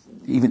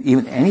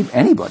even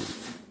anybody.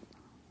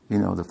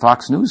 The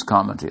Fox News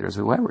commentators,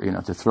 whoever,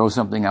 to throw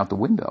something out the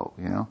window,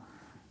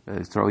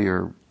 throw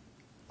your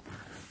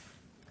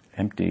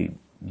empty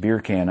beer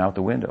can out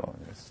the window,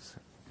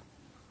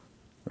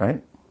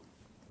 right?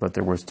 But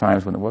there was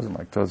times when it wasn't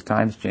like those.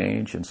 Times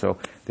change, and so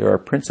there are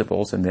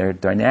principles, and they're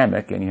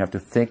dynamic, and you have to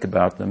think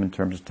about them in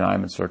terms of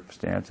time and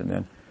circumstance, and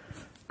then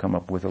come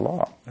up with a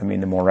law. I mean,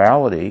 the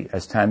morality,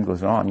 as time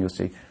goes on, you'll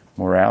see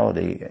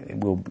morality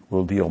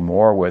will deal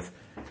more with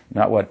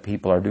not what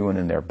people are doing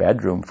in their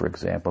bedroom, for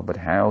example, but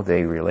how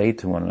they relate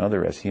to one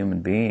another as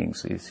human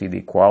beings. So you see the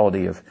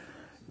equality of,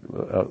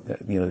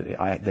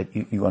 that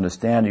you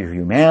understand your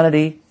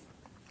humanity,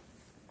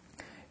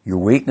 your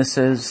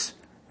weaknesses.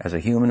 As a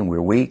human,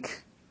 we're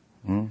weak.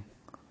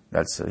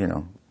 That's,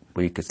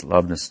 weak is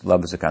loveness.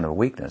 Love is a kind of a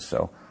weakness.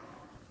 So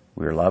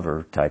we're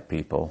lover type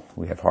people.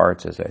 We have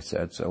hearts, as I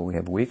said, so we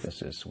have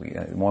weaknesses.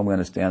 The more we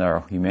understand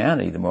our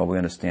humanity, the more we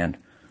understand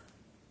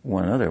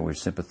one another. We're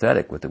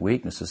sympathetic with the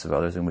weaknesses of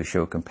others, and we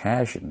show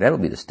compassion. That'll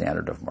be the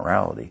standard of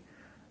morality.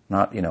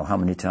 Not, how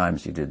many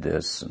times you did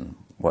this and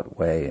what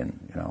way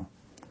and,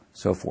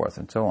 so forth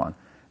and so on.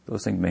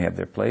 Those things may have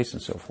their place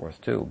and so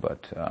forth too,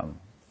 but,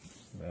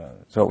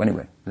 so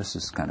anyway, this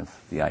is kind of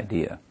the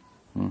idea.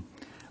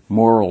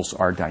 Morals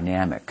are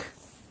dynamic.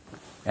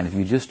 And if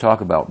you just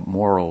talk about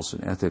morals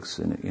and ethics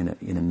in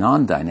a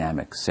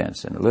non-dynamic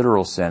sense, in a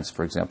literal sense,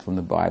 for example, from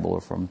the Bible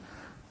or from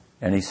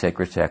any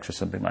sacred text or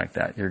something like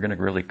that, you're going to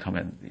really come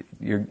in,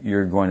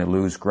 you're going to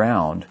lose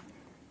ground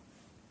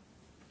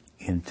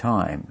in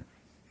time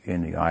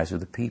in the eyes of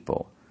the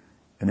people.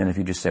 And then if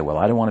you just say, well,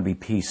 I don't want to be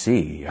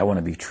PC, I want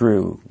to be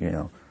true,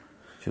 to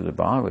the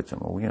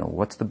Bhagavatam. Well,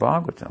 what's the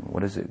Bhagavatam?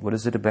 What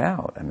is it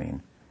about? I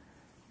mean,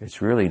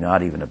 it's really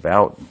not even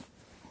about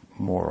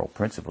moral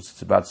principles.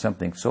 It's about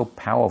something so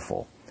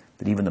powerful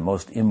that even the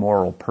most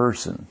immoral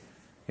person,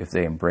 if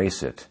they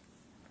embrace it,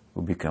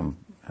 will become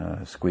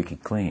squeaky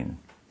clean.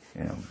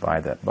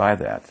 By that.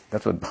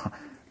 That's what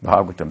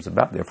Bhagavatam's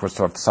about. Therefore,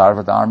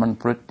 Sarvadharman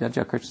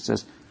Prityaja, Krishna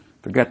says,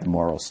 forget the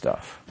moral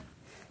stuff.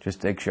 Just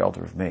take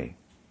shelter of me.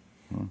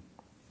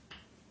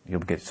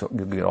 You'll get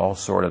all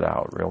sorted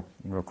out real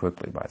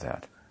quickly by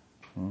that.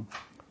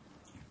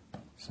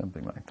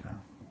 Something like that.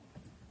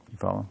 You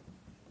follow?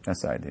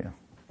 That's the idea.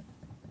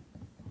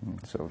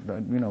 So,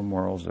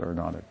 morals are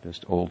not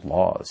just old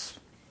laws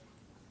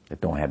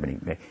that don't have any.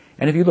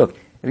 And if you look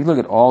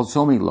at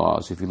so many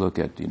laws, if you look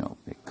at,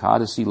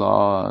 Ekadasi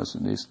laws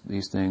and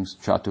these things,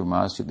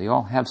 Chaturmasya, they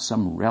all have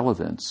some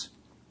relevance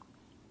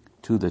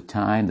to the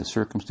time, the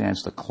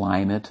circumstance, the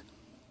climate.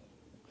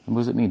 And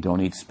what does it mean?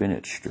 Don't eat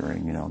spinach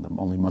during, the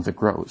only month it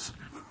grows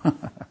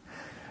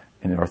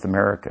in North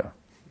America,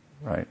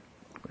 right?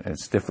 And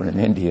it's different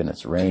in India, and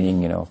it's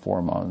raining,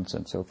 4 months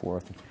and so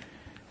forth.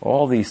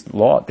 All these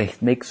laws, they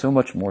make so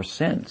much more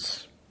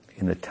sense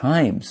in the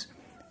times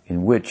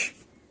in which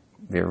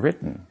they're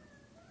written.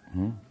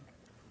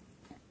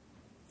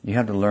 You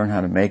have to learn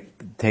how to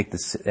take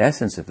the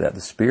essence of that,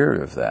 the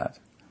spirit of that.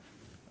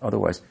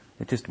 Otherwise,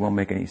 it just won't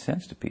make any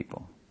sense to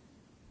people.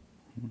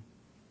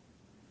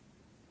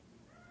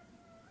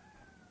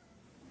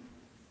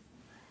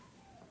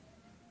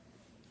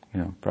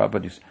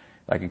 Prabhupada,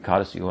 like in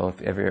Ekadasi, well,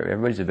 if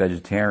everybody's a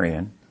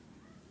vegetarian,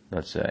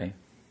 let's say,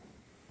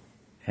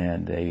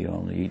 and they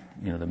only eat,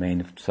 the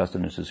main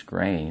sustenance is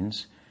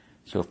grains,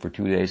 so for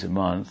 2 days a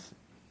month,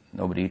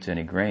 nobody eats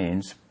any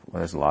grains, well,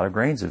 there's a lot of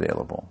grains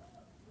available.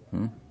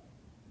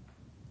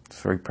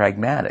 It's very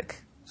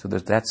pragmatic. So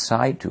there's that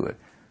side to it.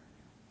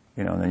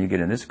 And then you get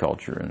in this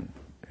culture and,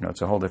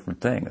 it's a whole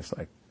different thing. It's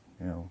like,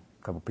 a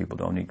couple people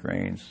don't eat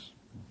grains.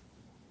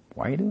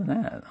 Why are you doing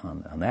that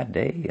on that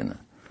day? And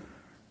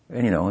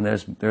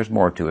there's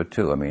more to it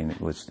too. I mean, it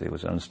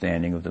was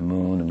understanding of the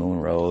moon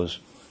rose,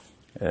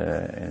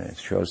 and it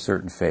shows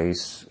certain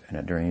face,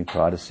 and during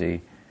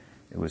Ekadasi,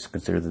 it was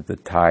considered that the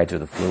tides or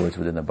the fluids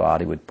within the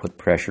body would put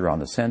pressure on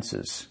the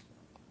senses,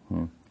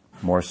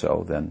 more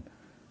so than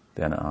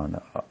on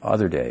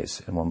other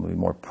days, and one would be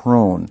more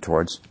prone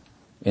towards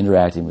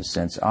interacting with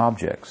sense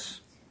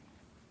objects.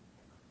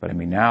 But I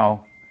mean,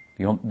 now,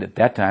 at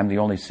that time, the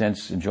only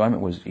sense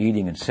enjoyment was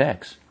eating and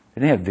sex.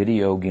 They didn't have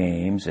video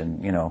games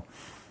and,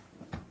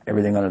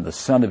 everything under the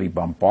sun to be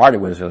bombarded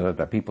with, so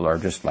that people are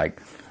just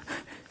like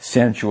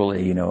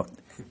sensually,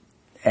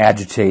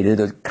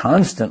 agitated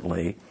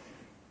constantly.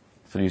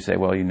 So you say,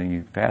 well,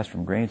 you fast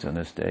from grains on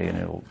this day, and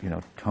it'll,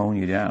 tone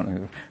you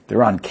down.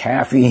 They're on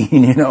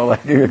caffeine,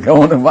 like they're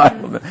going to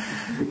Bible.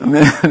 I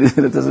mean,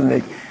 it doesn't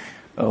make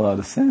a lot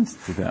of sense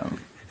to them.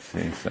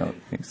 See,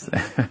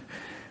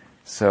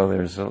 so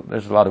there's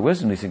a lot of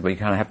wisdom in these things, but you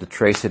kind of have to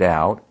trace it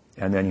out,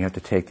 and then you have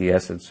to take the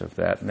essence of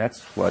that, and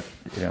that's what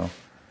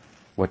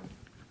what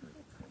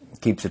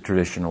keeps a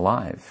tradition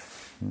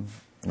alive.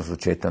 That's what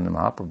Chaitanya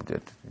Mahaprabhu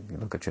did. If you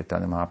look at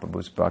Chaitanya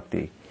Mahaprabhu's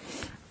bhakti,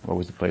 what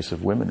was the place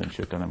of women in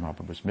Chaitanya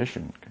Mahaprabhu's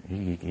mission?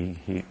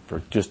 He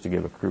for just to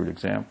give a crude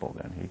example,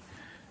 then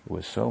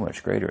was so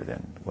much greater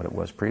than what it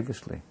was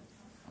previously.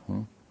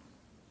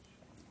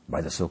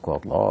 By the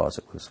so-called laws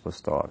it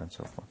was taught and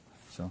so forth.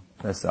 So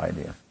that's the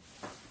idea.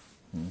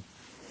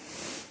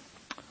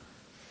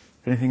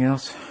 Anything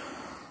else?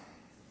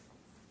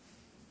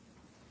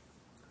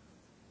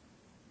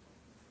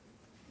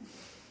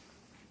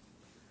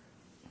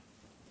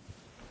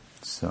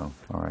 So,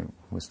 all right,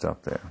 we'll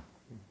stop there.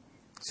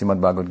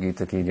 Srimad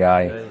Bhagavad-gita ki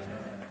jai.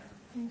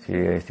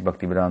 Shri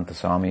Bhakti-vedanta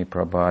Swami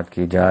Prabhupada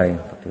ki jai.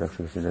 Bhakti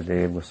Rakshaka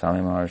Dev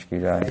Goswami Maharaj ki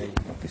jai.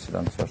 Bhakti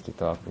Siddhanta Saraswati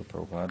Thakur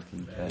Prabhupada ki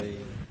jai.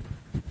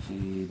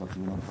 Shri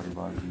Bhakti-vedanta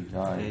Parivar ki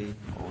jai.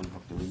 All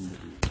Bhakti-vrinda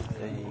ki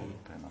jai.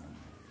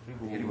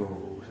 Haribo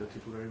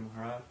Satipurari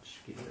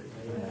Maharaj ki jai.